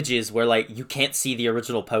those images where like you can't see the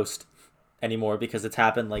original post anymore because it's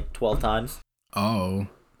happened like 12 times. Oh.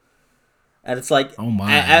 And it's like, oh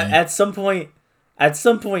my. At some point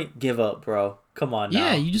give up, bro. Come on now.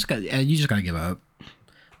 Yeah, you just gotta give up.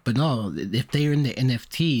 But no, if they're in the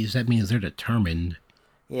NFTs, that means they're determined.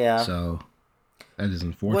 Yeah. So that is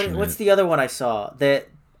unfortunate. What's the other one I saw? That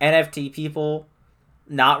NFT people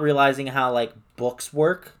not realizing how like books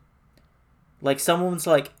work. Like someone's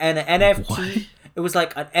like an NFT. What? It was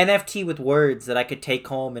like an NFT with words that I could take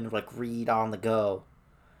home and like read on the go.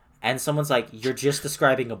 And someone's like, "You're just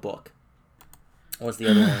describing a book." What's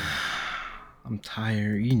the other one? I'm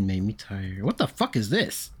tired. You made me tired. What the fuck is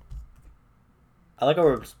this? I like how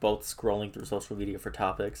we're both scrolling through social media for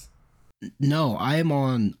topics. No,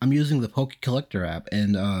 I'm using the Poke Collector app,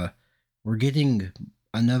 and we're getting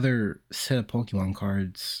another set of Pokemon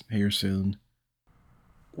cards here soon.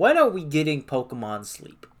 When are we getting Pokemon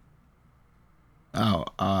Sleep? Oh,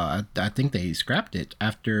 I think they scrapped it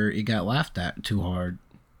after it got laughed at too hard.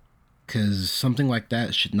 Because something like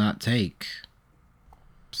that should not take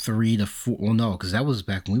 3 to 4. Well, no, because that was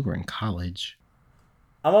back when we were in college.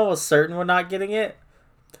 I'm almost certain we're not getting it,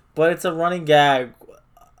 but it's a running gag.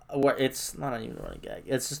 Where it's not even a running gag.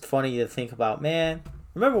 It's just funny to think about. Man,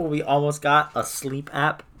 remember when we almost got a sleep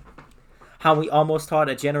app? How we almost taught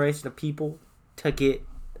a generation of people to get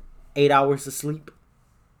 8 hours of sleep,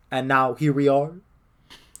 and now here we are.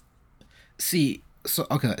 See, so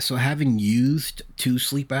having used 2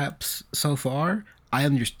 sleep apps so far, I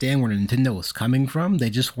understand where Nintendo was coming from.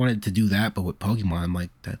 They just wanted to do that, but with Pokemon, I'm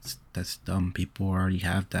like, that's dumb. People already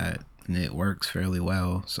have that, and it works fairly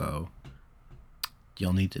well. So you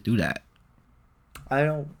don't need to do that.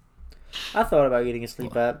 I thought about getting a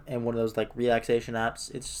sleep app and one of those like relaxation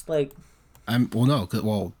apps. It's just like do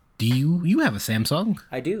you have a Samsung?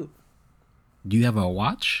 I do. Do you have a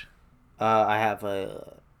watch? I have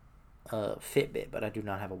a Fitbit, but I do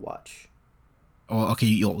not have a watch. Oh, okay.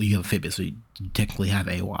 You have a Fitbit, so you technically have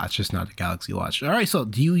a watch, just not a Galaxy Watch. All right. So,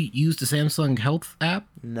 do you use the Samsung Health app?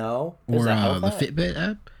 No. Or the Fitbit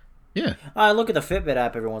app? Yeah. I look at the Fitbit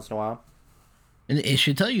app every once in a while. And it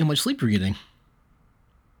should tell you how much sleep you're getting.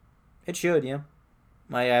 It should, yeah.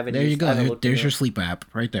 There you go. There's your sleep app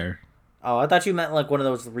right there. Oh, I thought you meant like one of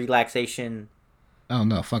those relaxation. Oh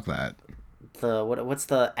no, fuck that. What's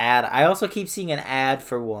the ad? I also keep seeing an ad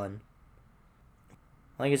for one.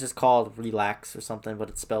 I think it's just called Relax or something, but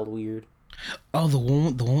it's spelled weird. Oh, the one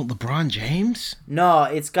with LeBron James? No,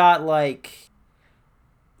 it's got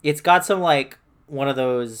some like one of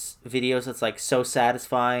those videos that's like so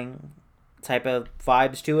satisfying type of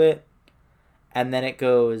vibes to it. And then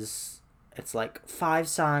it's like 5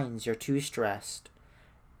 signs you're too stressed.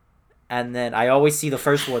 And then I always see the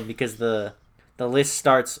first one because the list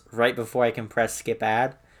starts right before I can press skip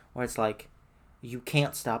ad, where it's like, you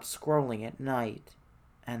can't stop scrolling at night.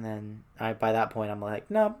 And then by that point, I'm like,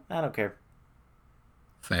 no, I don't care.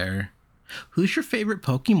 Fair. Who's your favorite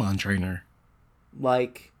Pokemon trainer?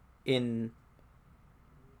 Like on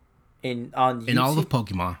YouTube? In all of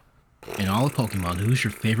Pokemon. In all of Pokemon, who's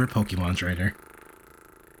your favorite Pokemon trainer?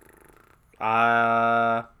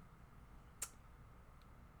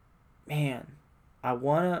 Man,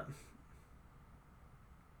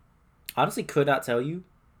 honestly could not tell you.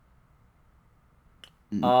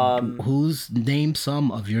 Who's name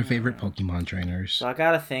some of your favorite Pokemon trainers? So I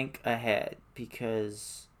gotta think ahead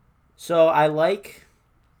because, so I like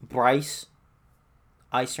Bryce,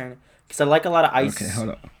 Ice Trainer, because I like a lot of ice. Okay, hold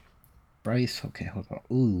on. Bryce. Okay, hold on.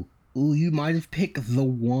 Ooh, you might have picked the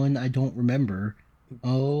one I don't remember.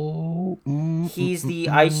 Oh, he's the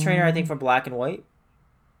Ice Trainer, I think, from Black and White.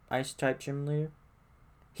 Ice type gym leader.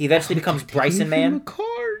 He eventually becomes Bryson Man.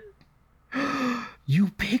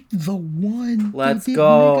 You picked the one. Let's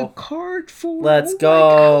go. Make a card for. Let's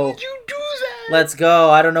go. How did you do that? Let's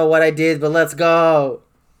go. I don't know what I did, but let's go.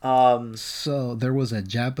 So there was a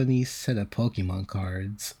Japanese set of Pokemon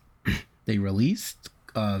cards. They released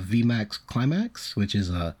VMAX Climax, which is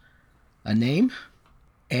a name,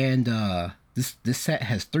 and this set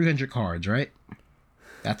has 300 cards, right?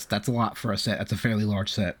 That's a lot for a set. That's a fairly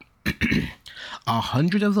large set.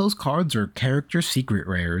 100 of those cards are character secret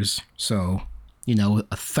rares. So,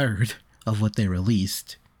 a third of what they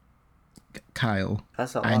released. Kyle,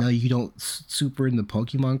 That's a lot. I know you don't super into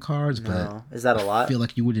Pokemon cards, No. but Is that a lot? I feel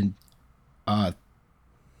like you wouldn't.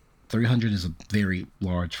 300 is very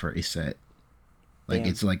large for a set. Like,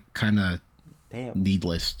 Damn. it's like kind of Damn.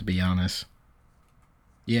 needless, to be honest.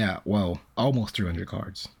 Yeah, well, almost 300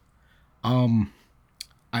 cards. I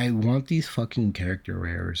want these fucking character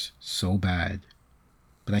rares so bad,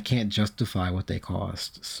 but I can't justify what they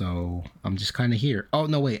cost, so I'm just kind of here. Oh,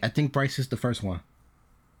 no, wait, I think Bryce is the first one.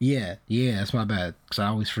 Yeah, that's my bad, because I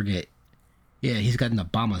always forget. Yeah, he's got an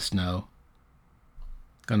Obama Snow.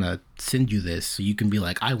 Gonna send you this so you can be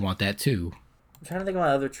like, I want that too. I'm trying to think of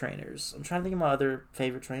my other trainers. I'm trying to think of my other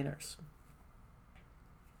favorite trainers.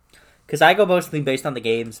 Because I go mostly based on the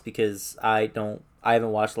games because I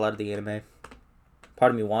haven't watched a lot of the anime.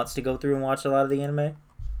 Part of me wants to go through and watch a lot of the anime.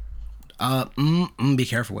 Be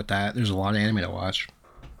careful with that. There's a lot of anime to watch.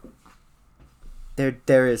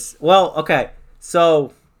 There is. Well, okay.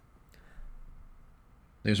 So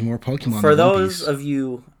there's more Pokemon for than those movies. of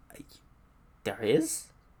you, there is.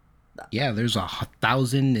 Yeah, there's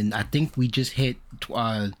 1,000, and I think we just hit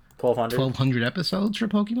 1,200 episodes for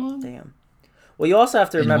Pokemon. Damn. Well, you also have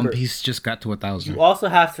to remember. And One Piece just got to 1,000. You also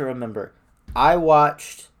have to remember, I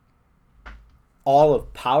watched all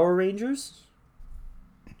of Power Rangers.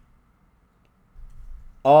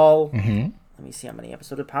 Let me see how many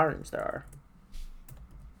episodes of Power Rangers there are.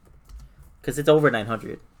 Because it's over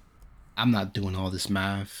 900. I'm not doing all this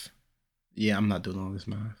math. Yeah, I'm not doing all this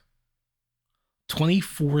math.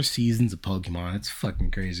 24 seasons of Pokemon. It's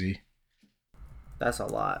fucking crazy. That's a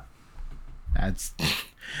lot. That's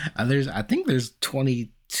I think there's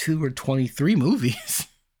 22 or 23 movies.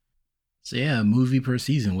 So yeah, a movie per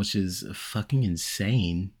season, which is fucking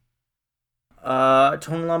insane.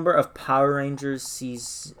 Total number of Power Rangers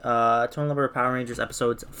total number of Power Rangers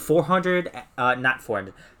episodes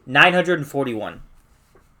 941.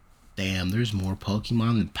 Damn, there's more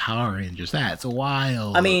Pokemon than Power Rangers. That's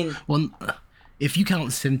wild. I mean, if you count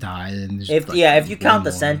Sentai, then there's if you count the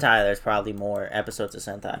Sentai, there's probably more episodes of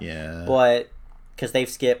Sentai. Yeah. But because they've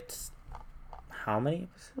skipped how many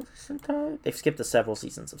episodes of Sentai? They've skipped the several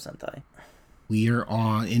seasons of Sentai.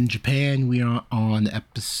 In Japan, we are on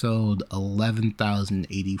episode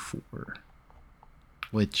 11,084,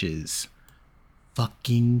 which is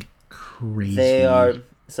fucking crazy. They are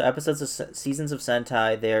episodes of seasons of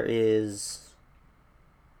Sentai. There is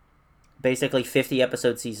basically 50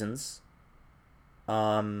 episode seasons.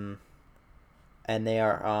 And they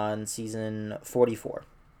are on season 44.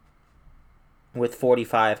 With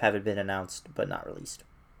 45 having been announced but not released.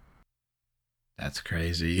 That's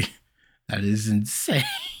crazy. That is insane.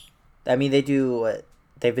 I mean, they've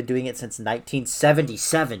been doing it since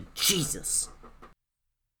 1977. Jesus.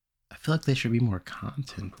 I feel like there should be more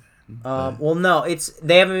content then. Well, no,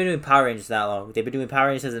 they haven't been doing Power Rangers that long. They've been doing Power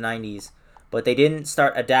Rangers since the 90s, but they didn't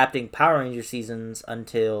start adapting Power Ranger seasons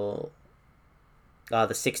until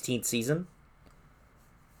the 16th season.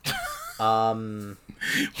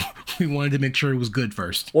 We wanted to make sure it was good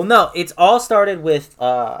first. Well, no, it all started with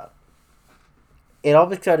it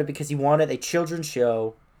all started because he wanted a children's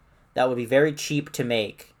show that would be very cheap to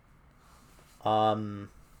make.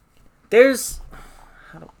 There's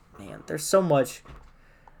so much.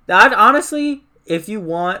 Honestly, if you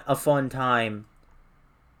want a fun time,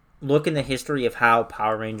 look in the history of how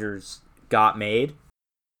Power Rangers got made.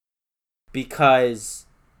 Because,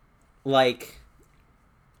 like,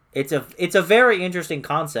 it's a very interesting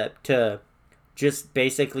concept to just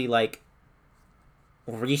basically, like,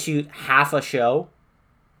 reshoot half a show,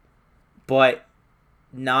 but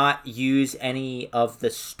not use any of the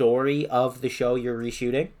story of the show you're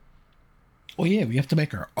reshooting. Oh yeah, we have to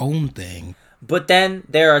make our own thing. But then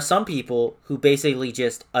there are some people who basically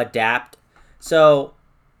just adapt. So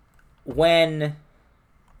Power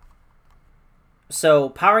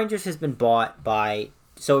Rangers has been bought by...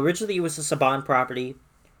 So originally it was a Saban property.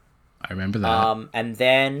 I remember that. And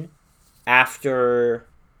then after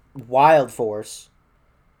Wild Force...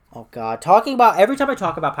 Oh god, every time I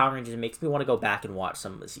talk about Power Rangers, it makes me want to go back and watch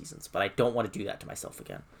some of the seasons, but I don't want to do that to myself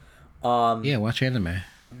again. Yeah, watch anime.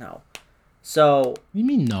 No. So... What do you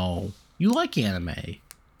mean no? You like anime.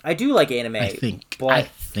 I do like anime. I think. I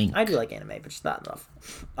do like anime, but just not enough.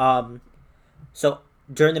 So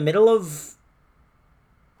during the middle of...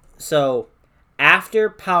 So after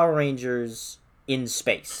Power Rangers in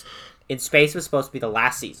Space was supposed to be the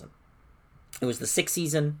last season. It was the 6th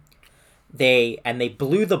season. They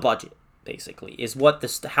blew the budget, basically, is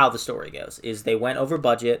how the story goes. Is they went over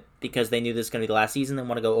budget because they knew this was going to be the last season. They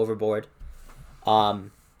want to go overboard.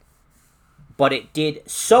 but it did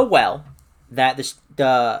so well that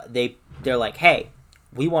they're like, hey,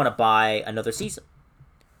 we want to buy another season,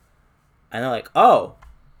 and they're like, oh,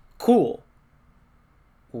 cool.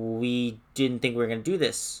 We didn't think we were gonna do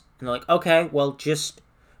this, and they're like, okay, well, just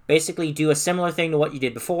basically do a similar thing to what you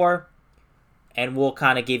did before, and we'll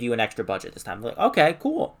kind of give you an extra budget this time. They're like, okay,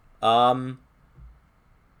 cool.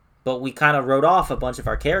 But we kind of wrote off a bunch of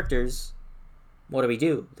our characters. What do we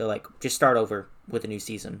do? They're like, just start over with a new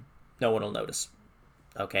season. No one will notice.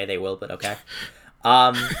 Okay, they will, but okay.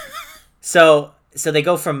 So they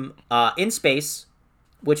go from In Space,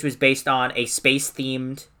 which was based on a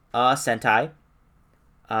space-themed Sentai,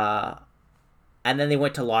 and then they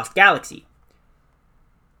went to Lost Galaxy.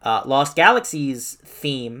 Lost Galaxy's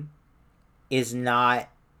theme is not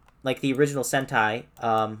like the original Sentai,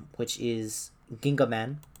 which is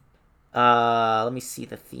Gingaman. Let me see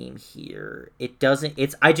the theme here. It doesn't.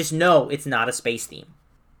 I just know it's not a space theme.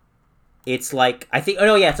 It's like I think. Oh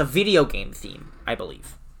no, yeah, it's a video game theme, I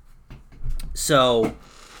believe. So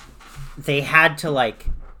they had to like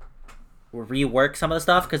rework some of the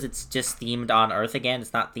stuff because it's just themed on Earth again.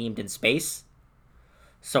 It's not themed in space.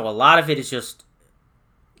 So a lot of it is just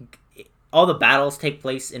all the battles take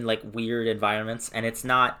place in like weird environments, and it's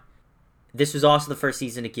not. This was also the first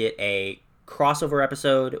season to get a crossover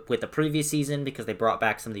episode with the previous season because they brought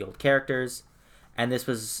back some of the old characters, and this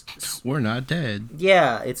was We're Not Dead.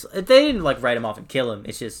 Yeah, they didn't like write him off and kill him.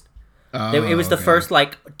 It's just it was the first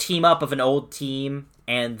like team up of an old team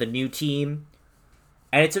and the new team,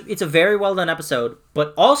 and it's a very well done episode.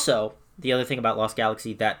 But also the other thing about Lost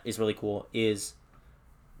Galaxy that is really cool is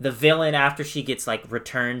the villain after she gets like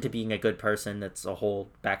returned to being a good person. That's a whole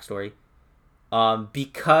backstory.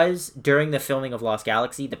 Because during the filming of Lost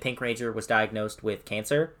Galaxy, the Pink Ranger was diagnosed with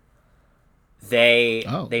cancer. They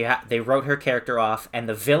wrote her character off, and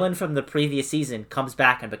the villain from the previous season comes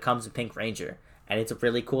back and becomes a Pink Ranger, and it's a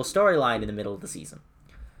really cool storyline in the middle of the season.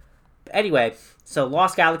 But anyway, so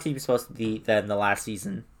Lost Galaxy was supposed to be then the last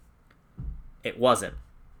season. It wasn't,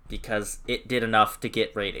 because it did enough to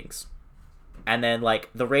get ratings, and then like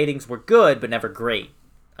the ratings were good but never great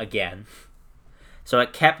again. So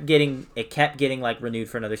it kept getting like renewed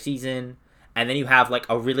for another season, and then you have like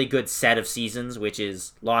a really good set of seasons, which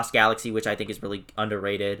is Lost Galaxy, which I think is really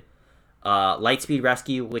underrated. Lightspeed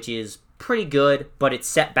Rescue, which is pretty good, but it's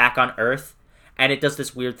set back on Earth, and it does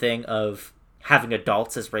this weird thing of having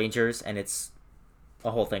adults as rangers, and it's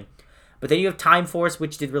a whole thing. But then you have Time Force,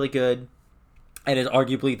 which did really good, and is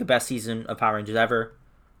arguably the best season of Power Rangers ever.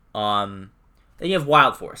 Then you have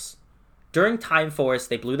Wild Force. During Time Force,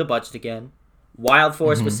 they blew the budget again. Wild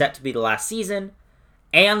Force was set to be the last season,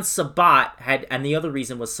 and Sabat and the other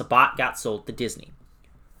reason was Sabat got sold to Disney.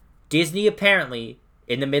 Disney apparently,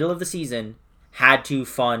 in the middle of the season, had to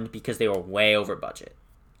fund because they were way over budget.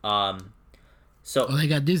 So they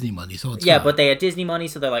got Disney money, so it's fine. But they had Disney money,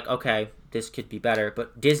 so they're like, okay, this could be better.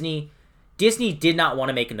 But Disney did not want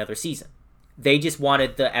to make another season. They just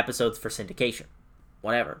wanted the episodes for syndication,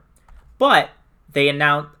 whatever. But they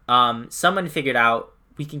announced, someone figured out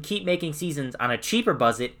we can keep making seasons on a cheaper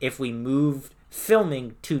budget if we moved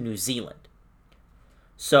filming to New Zealand.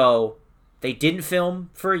 So they didn't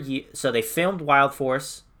film for a year. So they filmed Wild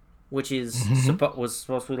Force, which was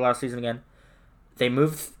supposed to be the last season again. They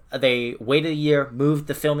waited a year, moved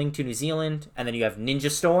the filming to New Zealand, and then you have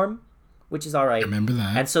Ninja Storm, which is all right. I remember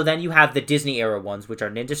that. And so then you have the Disney era ones, which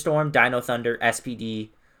are Ninja Storm, Dino Thunder, SPD,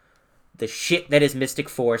 the shit that is Mystic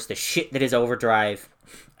Force, the shit that is Overdrive,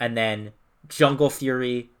 and then Jungle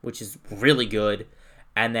Fury, which is really good,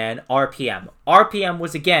 and then RPM. RPM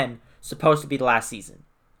was, again, supposed to be the last season.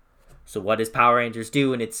 So what does Power Rangers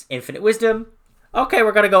do in its infinite wisdom? Okay,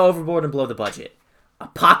 we're going to go overboard and blow the budget.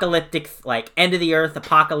 Apocalyptic, like, end of the earth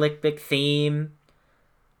apocalyptic theme.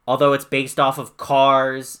 Although it's based off of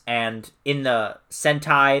cars, and in the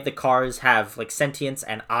Sentai, the cars have, like, sentience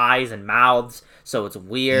and eyes and mouths, so it's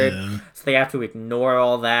weird. Yeah. So they have to ignore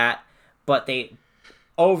all that. But they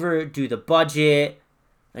overdo the budget.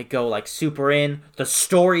 They go like super in. The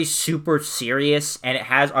story's super serious, and it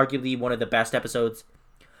has arguably one of the best episodes,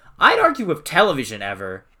 I'd argue, of television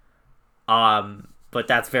ever. But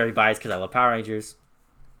that's very biased because I love Power Rangers.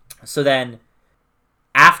 So then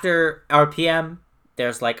after RPM,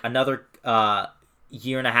 there's like another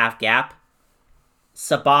year and a half gap.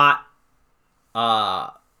 Sabat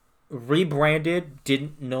rebranded,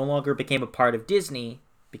 no longer became a part of Disney,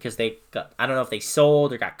 because they got, I don't know if they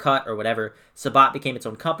sold or got cut or whatever. Sabat became its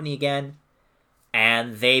own company again,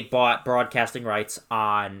 and they bought broadcasting rights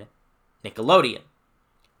on Nickelodeon.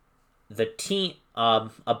 The team, a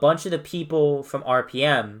bunch of the people from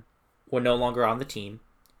RPM were no longer on the team,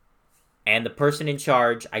 and the person in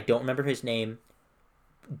charge, I don't remember his name,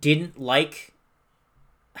 didn't like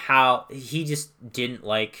how he just didn't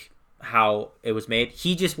like how it was made.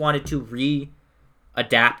 He just wanted to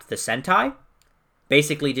adapt the Sentai,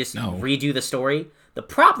 basically just redo the story. The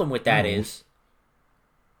problem with that is,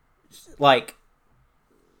 like,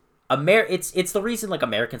 it's the reason like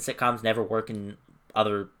American sitcoms never work in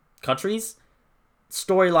other countries.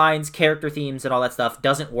 Storylines, character themes, and all that stuff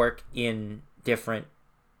doesn't work in different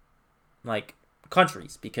like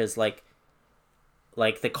countries because like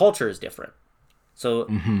the culture is different. So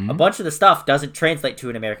a bunch of the stuff doesn't translate to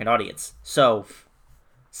an American audience. So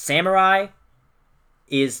Samurai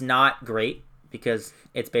is not great because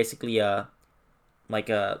it's basically a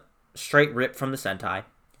straight rip from the Sentai.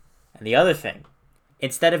 And the other thing,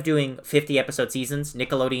 instead of doing 50 episode seasons,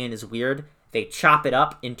 Nickelodeon is weird. They chop it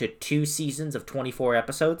up into 2 seasons of 24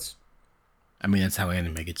 episodes. I mean, that's how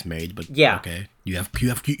anime gets made, but yeah. Okay. You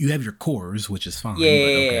have your cores, which is fine.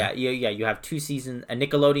 Yeah. You have 2 seasons, and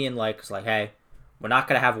Nickelodeon is like, hey, we're not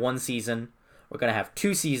gonna have 1 season. We're gonna have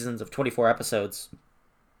 2 seasons of 24 episodes.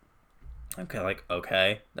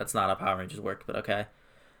 Okay, that's not how Power Rangers worked, but okay.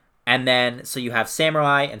 And then so you have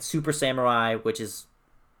Samurai and Super Samurai, which is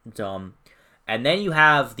dumb. And then you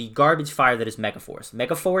have the garbage fire that is Megaforce.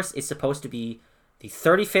 Megaforce is supposed to be the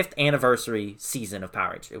 35th anniversary season of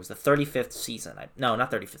Power Rangers. It was the 35th season. No,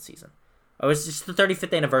 not 35th season. It was just the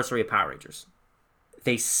 35th anniversary of Power Rangers.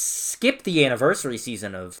 They skipped the anniversary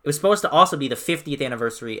season of... It was supposed to also be the 50th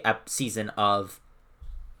anniversary season of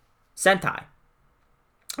Sentai.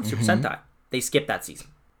 Of Super Sentai. They skipped that season.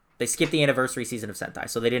 They skipped the anniversary season of Sentai,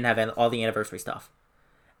 so they didn't have all the anniversary stuff.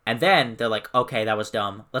 And then they're like, okay, that was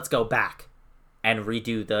dumb. Let's go back and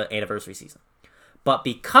redo the anniversary season. But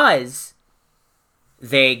because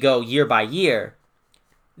they go year by year,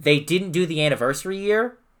 they didn't do the anniversary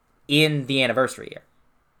year in the anniversary year.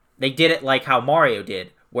 They did it like how Mario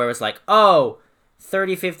did, where it was like, oh,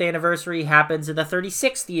 35th anniversary happens in the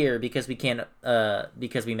 36th year because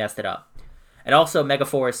we messed it up. And also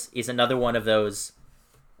Megaforce is another one of those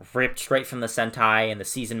ripped straight from the Sentai and the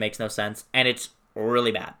season makes no sense, and it's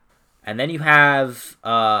really bad. And then you have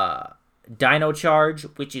Dino Charge,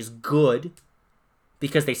 which is good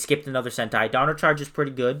because they skipped another Sentai. Dino Charge is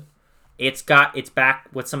pretty good. It's back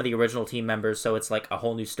with some of the original team members, so it's like a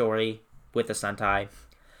whole new story with the Sentai.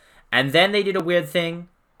 And then they did a weird thing.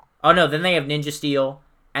 Oh no, then they have Ninja Steel,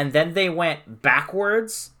 and then they went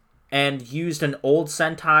backwards and used an old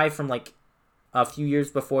Sentai from like a few years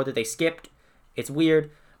before that they skipped. It's weird,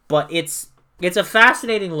 but it's a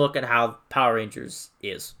fascinating look at how Power Rangers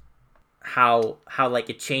is. How like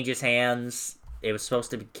it changes hands. It was supposed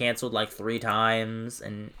to be canceled like 3 times,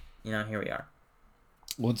 and here we are.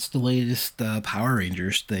 What's the latest Power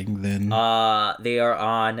Rangers thing then? They are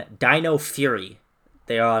on Dino Fury.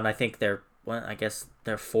 They are on, I think their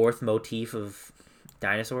 4th motif of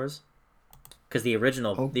dinosaurs. Because the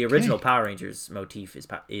original Power Rangers motif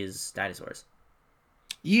is dinosaurs.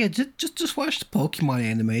 Yeah, just watch the Pokemon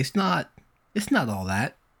anime. It's not all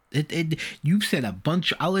that. You've said a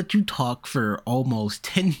bunch. I'll let you talk for almost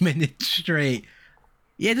 10 minutes straight.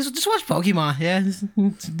 Yeah, just watch Pokemon. Yeah,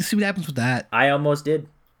 just see what happens with that. I almost did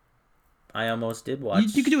watch.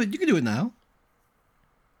 You can do it. You can do it now.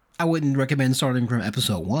 I wouldn't recommend starting from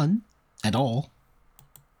episode 1 at all.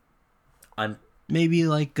 Maybe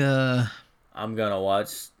like I'm gonna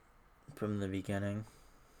watch from the beginning.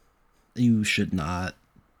 You should not.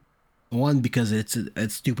 1, because it's a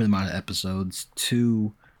stupid amount of episodes.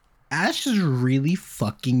 2, Ash is really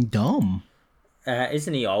fucking dumb.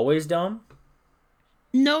 Isn't he always dumb?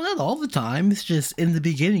 No, not all the time. It's just in the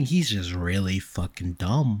beginning, he's just really fucking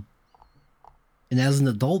dumb. And as an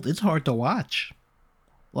adult, it's hard to watch.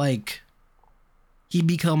 Like, he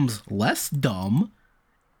becomes less dumb,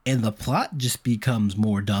 and the plot just becomes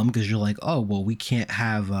more dumb because you're like, oh, well, we can't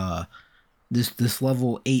have this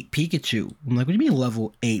level 8 Pikachu. I'm like, what do you mean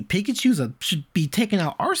level 8? Pikachu should be taking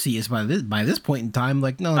out Arceus by this point in time.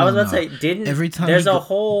 Like, no, I was about to say, every time there's a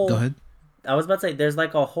whole... Go ahead. I was about to say, there's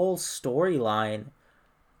like a whole storyline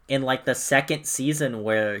in like the 2nd season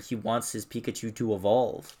where he wants his Pikachu to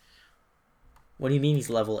evolve. What do you mean he's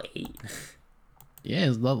level 8?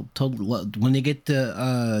 Yeah, it's when they get to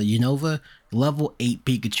Unova, level 8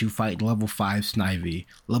 Pikachu fight level 5 Snivy.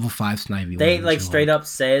 Level 5 Snivy. They like straight up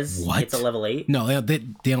says what? It's a level 8? No, they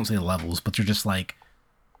don't say the levels, but they're just like,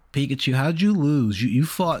 Pikachu, how'd you lose? You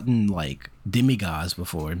fought in like demigods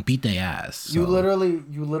before and beat their ass. So. You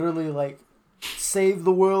literally like saved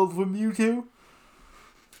the world from Mewtwo?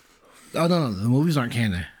 Oh no, the movies aren't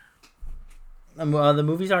canon. The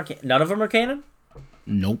movies aren't none of them are canon?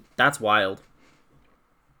 Nope. That's wild.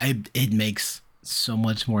 It makes so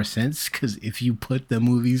much more sense because if you put the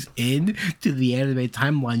movies in to the anime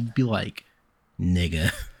timeline, you'd be like,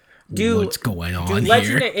 nigga, what's going on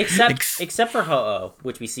here? Except for Ho-Oh,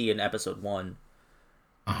 which we see in episode 1.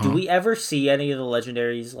 Do we ever see any of the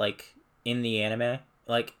legendaries like in the anime?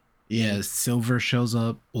 Like, yeah, Silver shows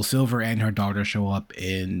up. Well, Silver and her daughter show up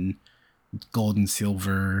in Gold and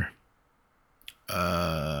Silver.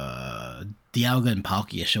 Dialga and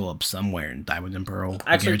Palkia show up somewhere in Diamond and Pearl.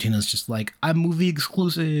 Actually, Giratina's just like, I'm movie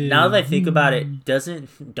exclusive. Now that I think about it,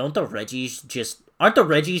 aren't the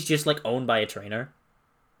Reggies just like owned by a trainer?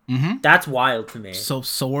 Mm-hmm. That's wild to me. So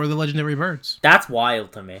are the legendary birds. That's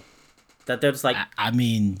wild to me. That they're just like, I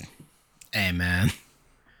mean, hey man.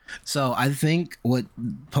 So I think what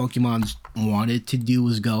Pokemon wanted to do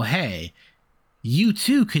was go, hey, you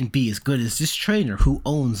too can be as good as this trainer who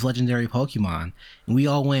owns legendary Pokemon. And we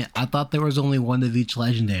all went, I thought there was only one of each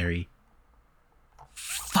legendary.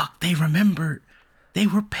 Fuck, they remembered. They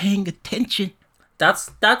were paying attention.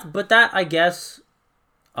 But that, I guess,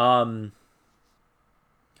 what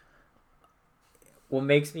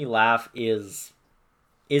makes me laugh is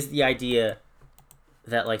the idea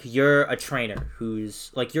that, like, you're a trainer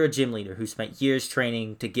you're a gym leader who spent years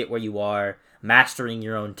training to get where you are, mastering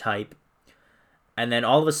your own type. And then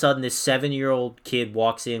all of a sudden, this 7-year-old kid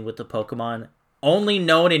walks in with the Pokemon only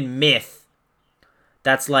known in myth.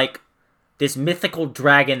 That's like this mythical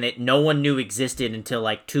dragon that no one knew existed until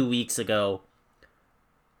like 2 weeks ago.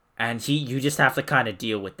 And you just have to kind of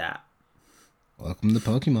deal with that. Welcome to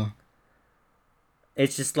Pokemon.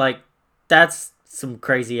 It's just like, that's some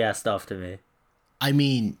crazy ass stuff to me. I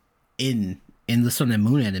mean, in the Sun and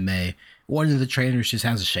Moon anime, one of the trainers just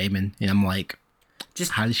has a shaman, and I'm like,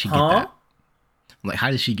 how did she get that? I'm like,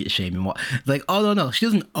 how did she get Shaman? Like, oh no, she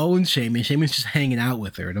doesn't own Shaman. Shaman's just hanging out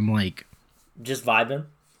with her, and I'm like, just vibing.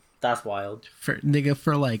 That's wild. For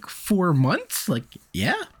like 4 months. Like,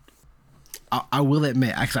 yeah. I will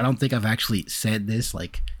admit, actually, I don't think I've actually said this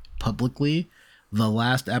like publicly. The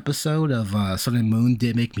last episode of Sun and Moon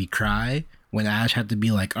did make me cry when Ash had to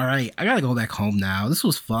be like, all right, I gotta go back home now. This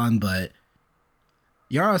was fun, but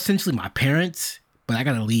you're essentially my parents. But I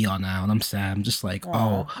gotta leave y'all now, and I'm sad. I'm just like,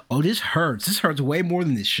 oh, this hurts. This hurts way more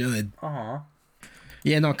than it should.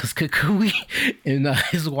 Yeah, no, because Kukui and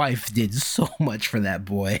his wife did so much for that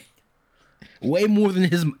boy. Way more than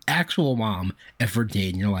his actual mom ever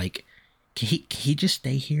did. And you're like, can he just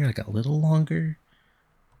stay here like a little longer?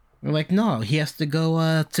 We're like, no, he has to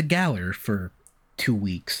go to Galar for 2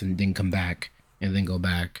 weeks and then come back and then go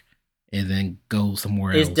back. And then go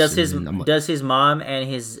somewhere else. Does his mom and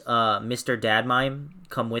his Mr. Dad Mime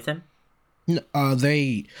come with him? No,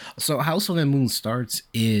 so how Sun and Moon starts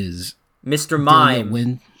is Mr.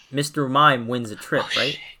 Mime. Mr. Mime wins a trip,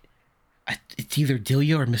 right? It's either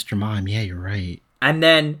Delia or Mr. Mime. Yeah, you're right. And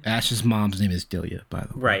then Ash's mom's name is Delia, by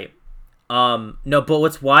the way. Right. No, but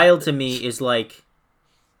what's wild to me is like,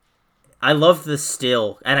 I love the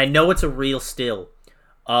still, and I know it's a real still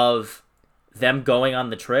of them going on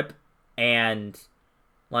the trip. And,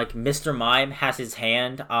 like, Mr. Mime has his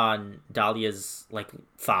hand on Dahlia's, like,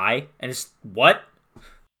 thigh. And it's, what?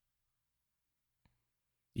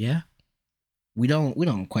 Yeah. We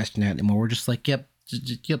don't question that anymore. We're just like, yep,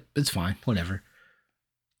 it's fine. Whatever.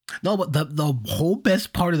 No, but the whole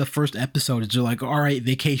best part of the first episode is you're like, all right,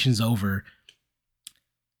 vacation's over.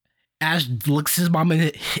 Ash looks his mom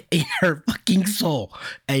in her fucking soul.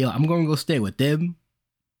 Hey, yo, I'm going to go stay with them.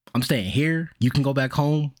 I'm staying here. You can go back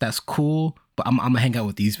home. That's cool. But I'm gonna hang out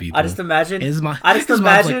with these people. I just imagine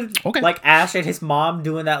like Ash and his mom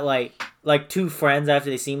doing that like two friends after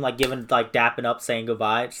they seem like giving like dapping up, saying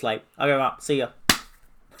goodbye. Just like, okay, mom, see ya.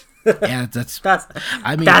 Yeah, that's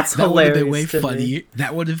hilarious. That would have been way funnier.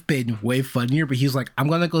 That would have been way funnier. But he's like, I'm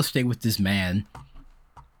gonna go stay with this man.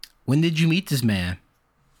 When did you meet this man?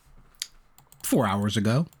 4 hours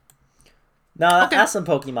ago. No, that's some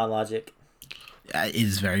Pokemon logic. It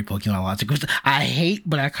is very Pokemon logic, which I hate,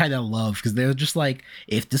 but I kind of love, because they're just like,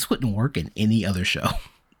 if this wouldn't work in any other show.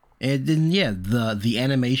 And then, yeah, the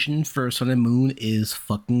animation for Sun and Moon is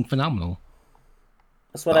fucking phenomenal.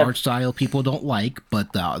 That's what art style people don't like,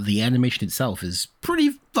 but the animation itself is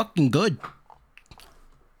pretty fucking good.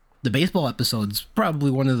 The baseball episode's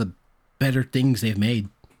probably one of the better things they've made.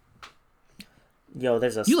 Yo,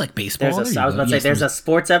 you like baseball? I was about to say, there's a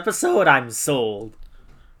sports episode. I'm sold.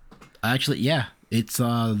 Actually, yeah. It's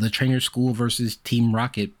the Trainer School versus Team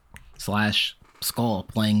Rocket / Skull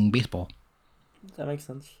playing baseball. That makes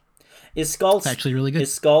sense. Is Skull actually really good?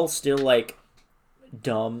 Is Skull still like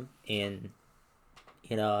dumb in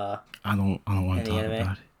I don't want to talk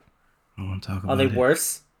about it. I don't want to talk about it. Are they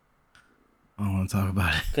worse? I don't want to talk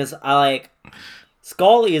about it. Because I like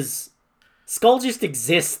Skull is Skull just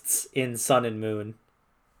exists in Sun and Moon.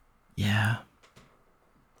 Yeah.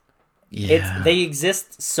 Yeah. They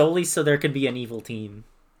exist solely so there can be an evil team.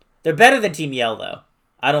 They're better than Team Yell, though.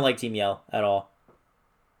 I don't like Team Yell at all.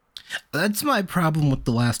 That's my problem with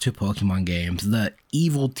the last two Pokemon games. The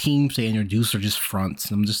evil teams they introduce are just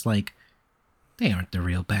fronts. And I'm just like, they aren't the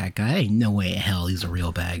real bad guy. Ain't no way in hell he's a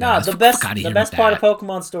real bad guy. Nah, the best part of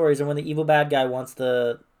Pokemon stories are when the evil bad guy wants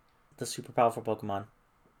the super powerful Pokemon.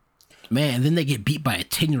 Man, and then they get beat by a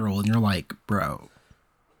 10-year-old, and you're like, bro,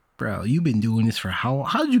 you've been doing this for how long?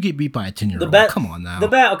 How did you get beat by a 10-year-old? Come on now.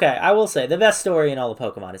 Okay, I will say, the best story in all the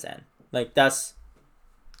Pokemon is N. Like, that's...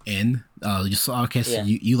 N? You saw, okay, so yeah.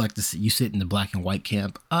 you like to see, you sit in the black and white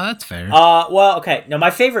camp. That's fair. Well, okay. No,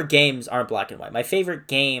 my favorite games aren't black and white. My favorite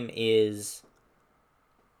game is...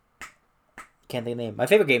 Can't think of the name. My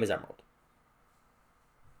favorite game is Emerald.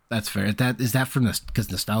 That's fair. Is that from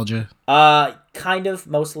because nostalgia? Kind of,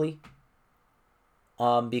 mostly.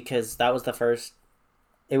 Because that was the first.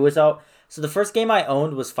 It was all. So the first game I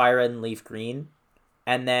owned was Fire Red and Leaf Green,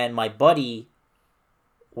 and then my buddy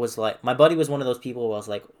was one of those people who was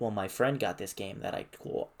like, well, my friend got this game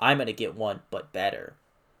I'm gonna get one but better.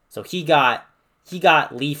 So he got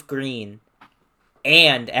Leaf Green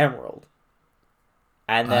and Emerald.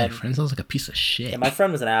 And then my friend sounds like a piece of shit. Yeah, my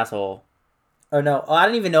friend was an asshole. Or no, I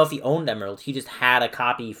don't even know if he owned Emerald. He just had a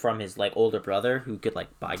copy from his older brother who could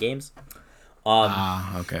buy games.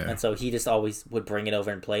 Okay. And so he just always would bring it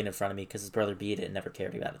over and play it in front of me because his brother beat it and never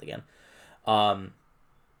cared about it again.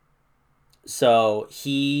 So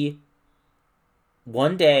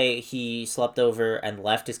one day he slept over and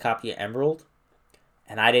left his copy of Emerald,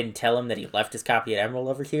 and I didn't tell him that he left his copy of Emerald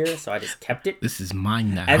over here, so I just kept it. This is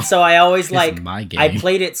mine now. And so I always my game. I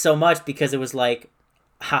played it so much because it was like,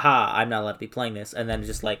 haha, I'm not allowed to be playing this, and then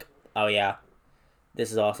just oh yeah,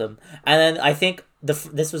 this is awesome. And then I think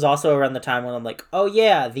this was also around the time when I'm like, oh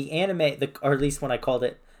yeah, the anime, or at least when I called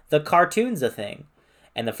it, the cartoon's a thing.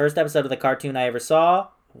 And the first episode of the cartoon I ever saw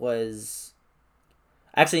was...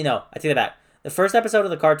 Actually, no, I take that back. The first episode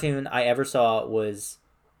of the cartoon I ever saw was...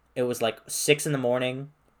 It was 6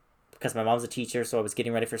 a.m, because my mom's a teacher, so I was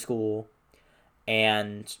getting ready for school.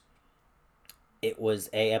 And it was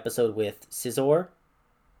a episode with Scizor.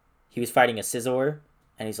 He was fighting a Scizor,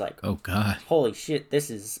 and he's like, oh god, holy shit,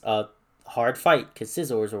 this is a hard fight, because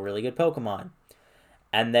Scizor's a really good Pokemon.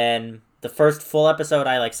 And then the first full episode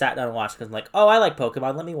I sat down and watched, because I'm like, oh, I like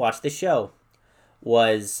Pokemon, let me watch this show,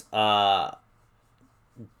 was him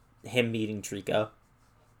meeting Trico.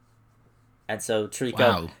 And so Trico...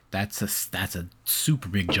 Wow, that's a super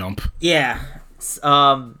big jump. Yeah.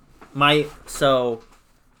 My favorite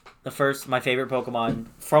Pokemon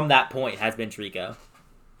from that point has been Trico.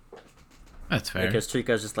 That's fair. Because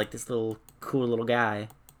Trico's just this cool little guy.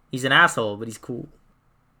 He's an asshole, but he's cool.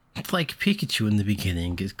 It's like Pikachu in the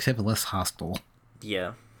beginning, except less hostile.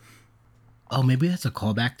 Yeah. Oh, maybe that's a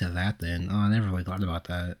callback to that then. Oh, I never really thought about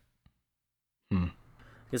that. I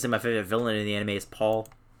guess my favorite villain in the anime is Paul.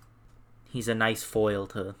 He's a nice foil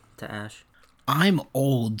to Ash. I'm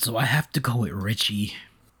old, so I have to go with Richie.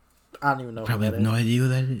 I don't even know. Probably have no idea who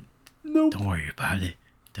that is. Nope. Don't worry about it.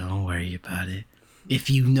 Don't worry about it. If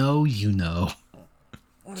you know, you know.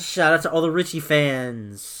 Shout out to all the Richie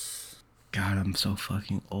fans. God, I'm so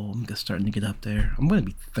fucking old. I'm just starting to get up there. I'm going to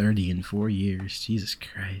be 30 in 4 years. Jesus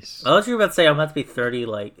Christ. I thought you were about to say I'm about to be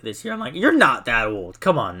 30 this year. I'm like, you're not that old.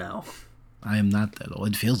 Come on now. I am not that old.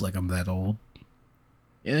 It feels like I'm that old.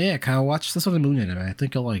 Yeah, Kyle, watch this on the Moon anime. I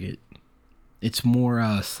think you'll like it. It's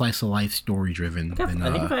more slice of life story driven. I think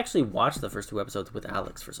I've actually watched the first 2 episodes with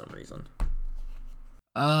Alex for some reason.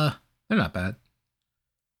 They're not bad.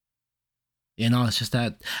 You know, it's just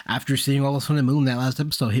that after seeing all this on the Moon, that last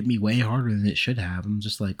episode hit me way harder than it should have. I'm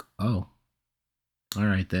just like, oh, all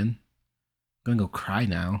right then. I'm gonna go cry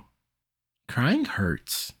now. Crying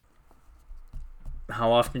hurts.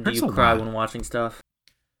 How often do you cry when watching stuff?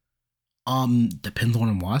 Depends on what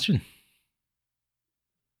I'm watching.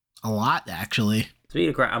 A lot, actually. Speaking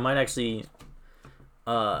of cry, I might actually,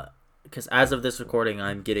 because as of this recording,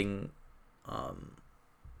 I'm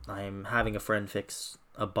having a friend fix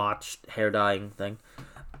a botched hair dyeing thing.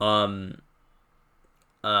 We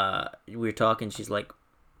were talking, she's like,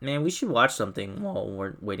 man, we should watch something while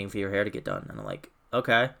we're waiting for your hair to get done. And I'm like,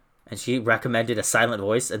 okay. And she recommended A Silent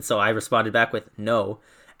Voice, and so I responded back with no,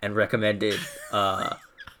 and recommended Your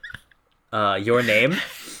Name.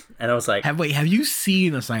 And I was like, have you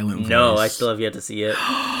seen A Silent Voice? No, I still have yet to see it.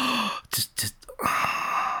 just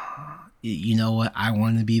you know what? I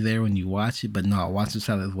want to be there when you watch it, but no, watch A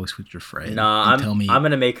Silent Voice with your friend. Nah, I'm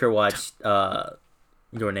gonna make her watch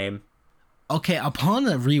Your Name. Okay, upon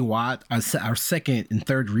a rewatch, our second and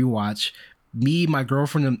third rewatch, me, my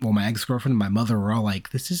girlfriend, and my ex-girlfriend and my mother were all like,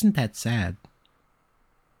 this isn't that sad.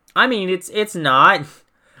 I mean, it's not,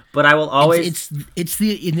 but I will always. It's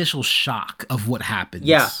the initial shock of what happens.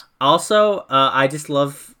 Yeah. Also, I just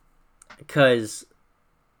love because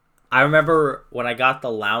I remember when I got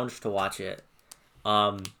the lounge to watch it,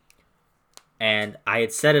 and I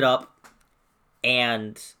had set it up,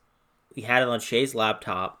 and we had it on Shay's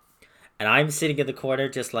laptop, and I'm sitting in the corner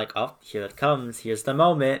just like, oh, here it comes, here's the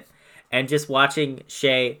moment, and just watching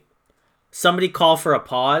Shay, somebody call for a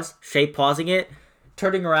pause, Shay pausing it,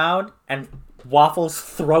 turning around, and Waffles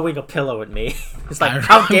throwing a pillow at me. It's like,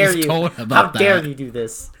 how dare you? How dare you do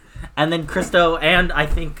this? And then Christo and I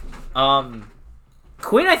think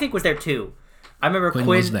Quinn, I think, was there too. I remember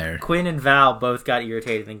Quinn and Val both got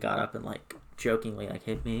irritated and got up and like jokingly like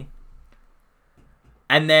hit me.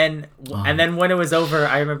 And then when it was over,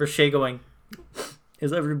 I remember Shay going,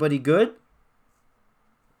 "Is everybody good?"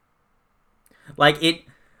 Like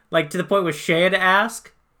to the point where Shay had to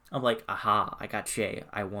ask. I'm like, aha, I got Shay.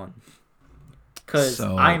 I won. Because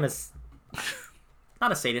I'm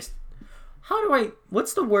not a sadist.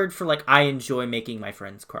 What's the word for like I enjoy making my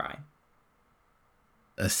friends cry?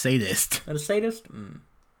 A sadist. A sadist?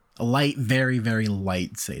 A light, very, very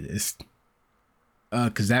light sadist.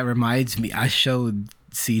 Because that reminds me, I showed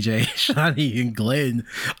CJ, Shani, and Glenn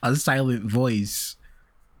a Silent Voice,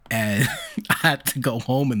 and I had to go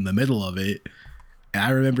home in the middle of it. And I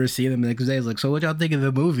remember seeing them the next day. I was like, so what y'all think of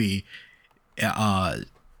the movie?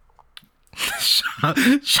 Shani,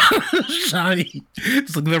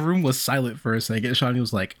 it's like the room was silent for a second. Shani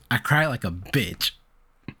was like, I cried like a bitch.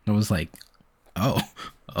 I was like, oh,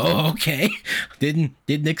 okay. Didn't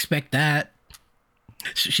expect that.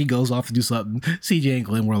 She goes off to do something. CJ and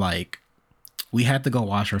Glenn were like, we had to go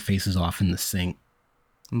wash our faces off in the sink.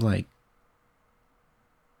 I'm like,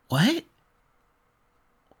 what?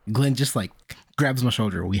 Glenn just like grabs my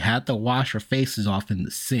shoulder. We had to wash our faces off in the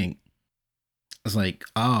sink. I was like,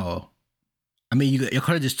 oh. I mean, you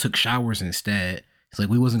could have just took showers instead. It's like,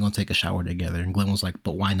 we wasn't going to take a shower together. And Glenn was like,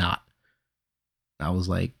 but why not? I was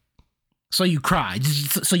like, so you cried.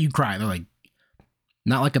 So you cried. They're like,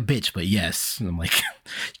 not like a bitch, but yes. And I'm like, you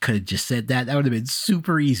could have just said that. That would have been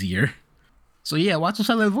super easier. So yeah, watch the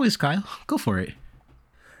Silent Voice, Kyle. Go for it.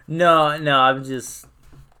 No, I'm just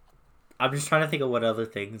trying to think of what other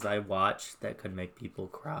things I watched that could make people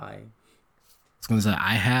cry. I was gonna say,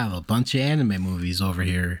 I have a bunch of anime movies over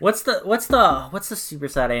here. What's the super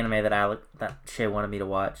sad anime that Shay wanted me to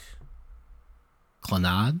watch?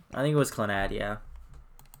 Clannad? I think it was Clannad, yeah.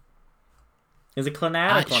 Is it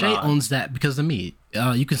Clannad or Clannad? Shay owns that because of me.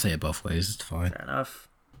 You can say it both ways. It's fine. Fair enough.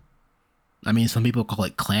 I mean, some people call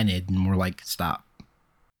it Clannad, and we're like, stop.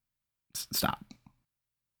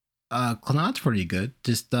 Clannad's pretty good.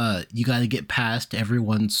 Just you got to get past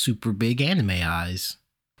everyone's super big anime eyes.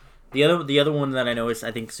 The other one that I know is,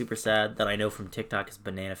 I think, super sad that I know from TikTok is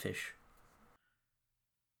Banana Fish.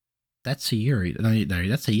 That's a Yuri. No,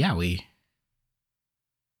 that's a Yaoi.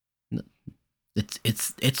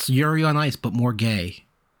 It's Yuri on Ice, but more gay.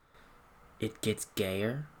 It gets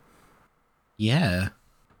gayer? Yeah.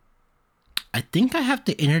 I think I have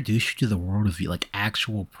to introduce you to the world of like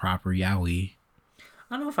actual proper Yaoi.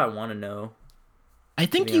 I don't know if I want to know. I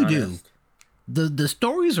think you do. The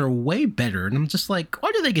stories are way better, and I'm just like,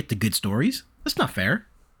 why do they get the good stories? That's not fair.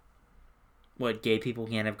 What, gay people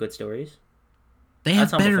can't have good stories? They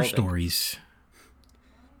have better stories.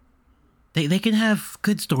 They can have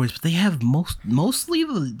good stories, but they have mostly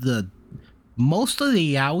the most of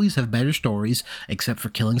the yaois have better stories, except for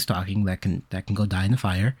Killing Stalking that can go die in the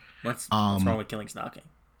fire. What's wrong with Killing Stalking?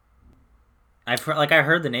 I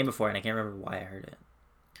heard the name before, and I can't remember why I heard it.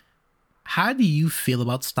 How do you feel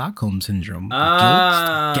about Stockholm Syndrome? Guilt,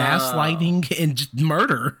 gaslighting, and just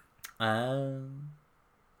murder. It's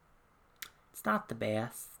not the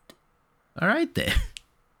best. All right, then.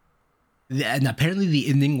 And apparently the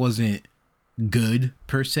ending wasn't good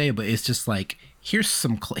per se, but it's just like, here's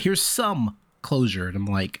some closure, and I'm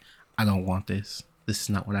like, I don't want this. This is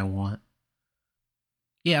not what I want.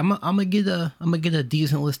 Yeah, I'm gonna get a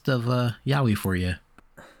decent list of yaoi for you.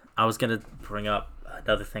 I was gonna bring up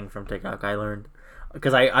another thing from TikTok I learned,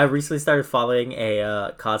 because I recently started following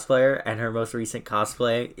a cosplayer, and her most recent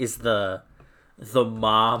cosplay is the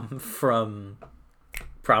mom from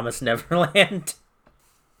Promised Neverland.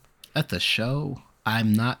 That's a show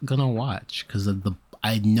I'm not gonna watch because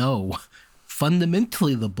I know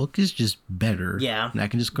fundamentally the book is just better. Yeah, and I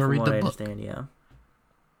can just go read the book. Yeah,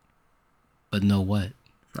 but know what?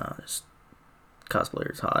 No, this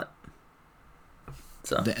cosplayer's hot.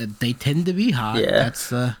 So they tend to be hot. Yeah, that's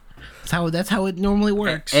how it normally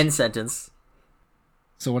works. End sentence.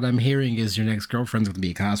 So what I'm hearing is your next girlfriend's gonna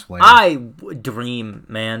be a cosplayer. I dream,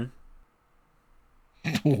 man.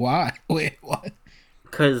 Why? Wait, what?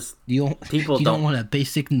 Because people don't want a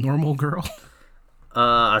basic normal girl.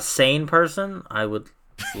 A sane person. I would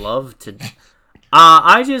love to.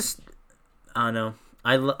 I don't know.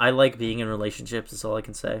 I like being in relationships. Is all I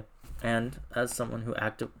can say. And as someone who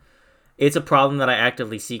it's a problem that I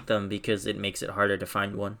actively seek them because it makes it harder to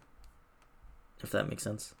find one. If that makes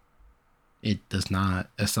sense. It does not.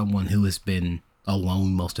 As someone who has been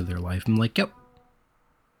alone most of their life, I'm like, yep.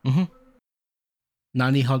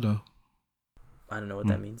 Nani hado. I don't know what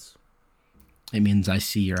that means. It means I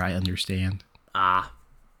see or I understand.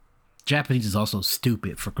 Japanese is also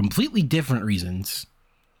stupid for completely different reasons.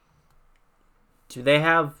 Don't they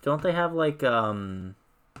have like, I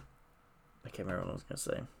can't remember what I was going to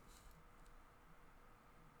say.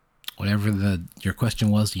 Whatever your question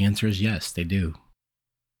was, the answer is yes, they do.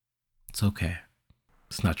 It's okay.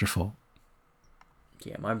 It's not your fault.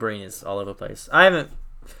 Yeah, my brain is all over the place. I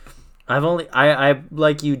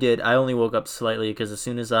like you did, I only woke up slightly because as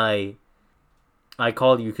soon as I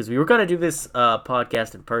called you, because we were going to do this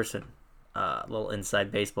podcast in person. A little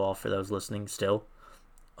inside baseball for those listening still.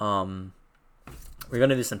 We're going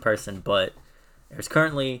to do this in person, but there's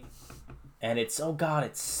currently, and it's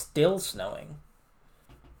still snowing.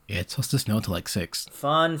 Yeah, it's supposed to snow till like 6.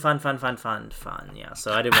 Fun. Yeah,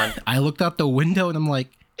 so I didn't want... I looked out the window and I'm like,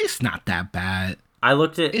 it's not that bad.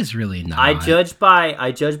 It's really not. I judge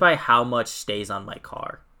by how much stays on my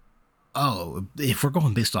car. Oh, if we're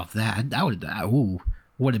going based off that, I would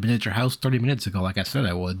have been at your house 30 minutes ago, like I said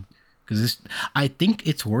I would. Because I think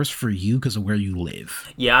it's worse for you because of where you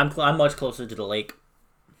live. Yeah, I'm much closer to the lake.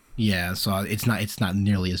 Yeah, so it's not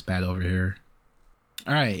nearly as bad over here.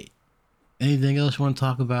 All right. Anything else you want to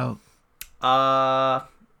talk about?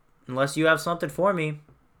 Unless you have something for me.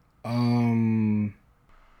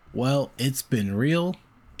 Well, it's been real.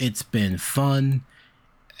 It's been fun.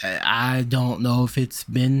 I don't know if it's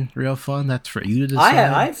been real fun. That's for you to decide.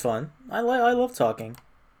 I had fun. I love talking.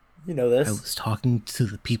 You know this. I was talking to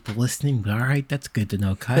the people listening, but all right, that's good to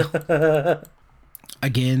know, Kyle.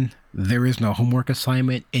 Again, there is no homework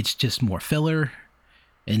assignment. It's just more filler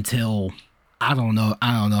until... I don't know,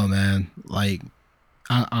 man. Like,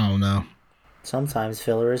 I don't know. Sometimes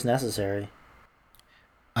filler is necessary.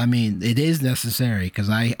 I mean, it is necessary because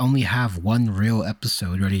I only have one real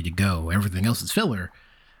episode ready to go. Everything else is filler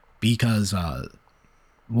because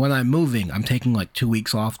when I'm moving, I'm taking like 2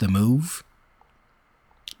 weeks off to move.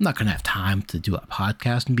 I'm not going to have time to do a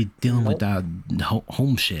podcast and be dealing with that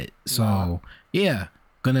home shit. So, yeah.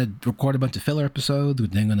 Gonna record a bunch of filler episodes,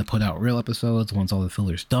 then gonna put out real episodes once all the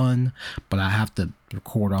filler's done, but I have to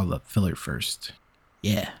record all the filler first.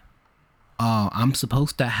 Yeah. I'm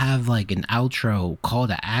supposed to have like an outro call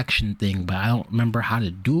to action thing, but I don't remember how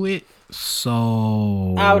to do it,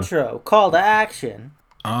 so... Outro, call to action.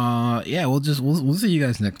 Yeah, we'll see you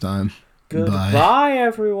guys next time. Goodbye,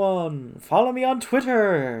 everyone. Follow me on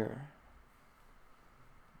Twitter.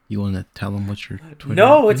 You want to tell them what your Twitter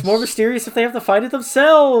No, is? It's more mysterious if they have to find it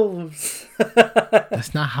themselves.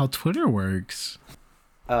 That's not how Twitter works.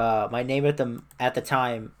 My name at the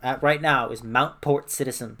time, right now, is Mountport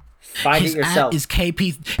Citizen. Find it yourself. His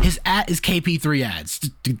at is KP3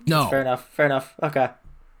 ads. No. Fair enough. Okay.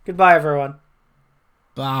 Goodbye, everyone.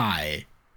 Bye.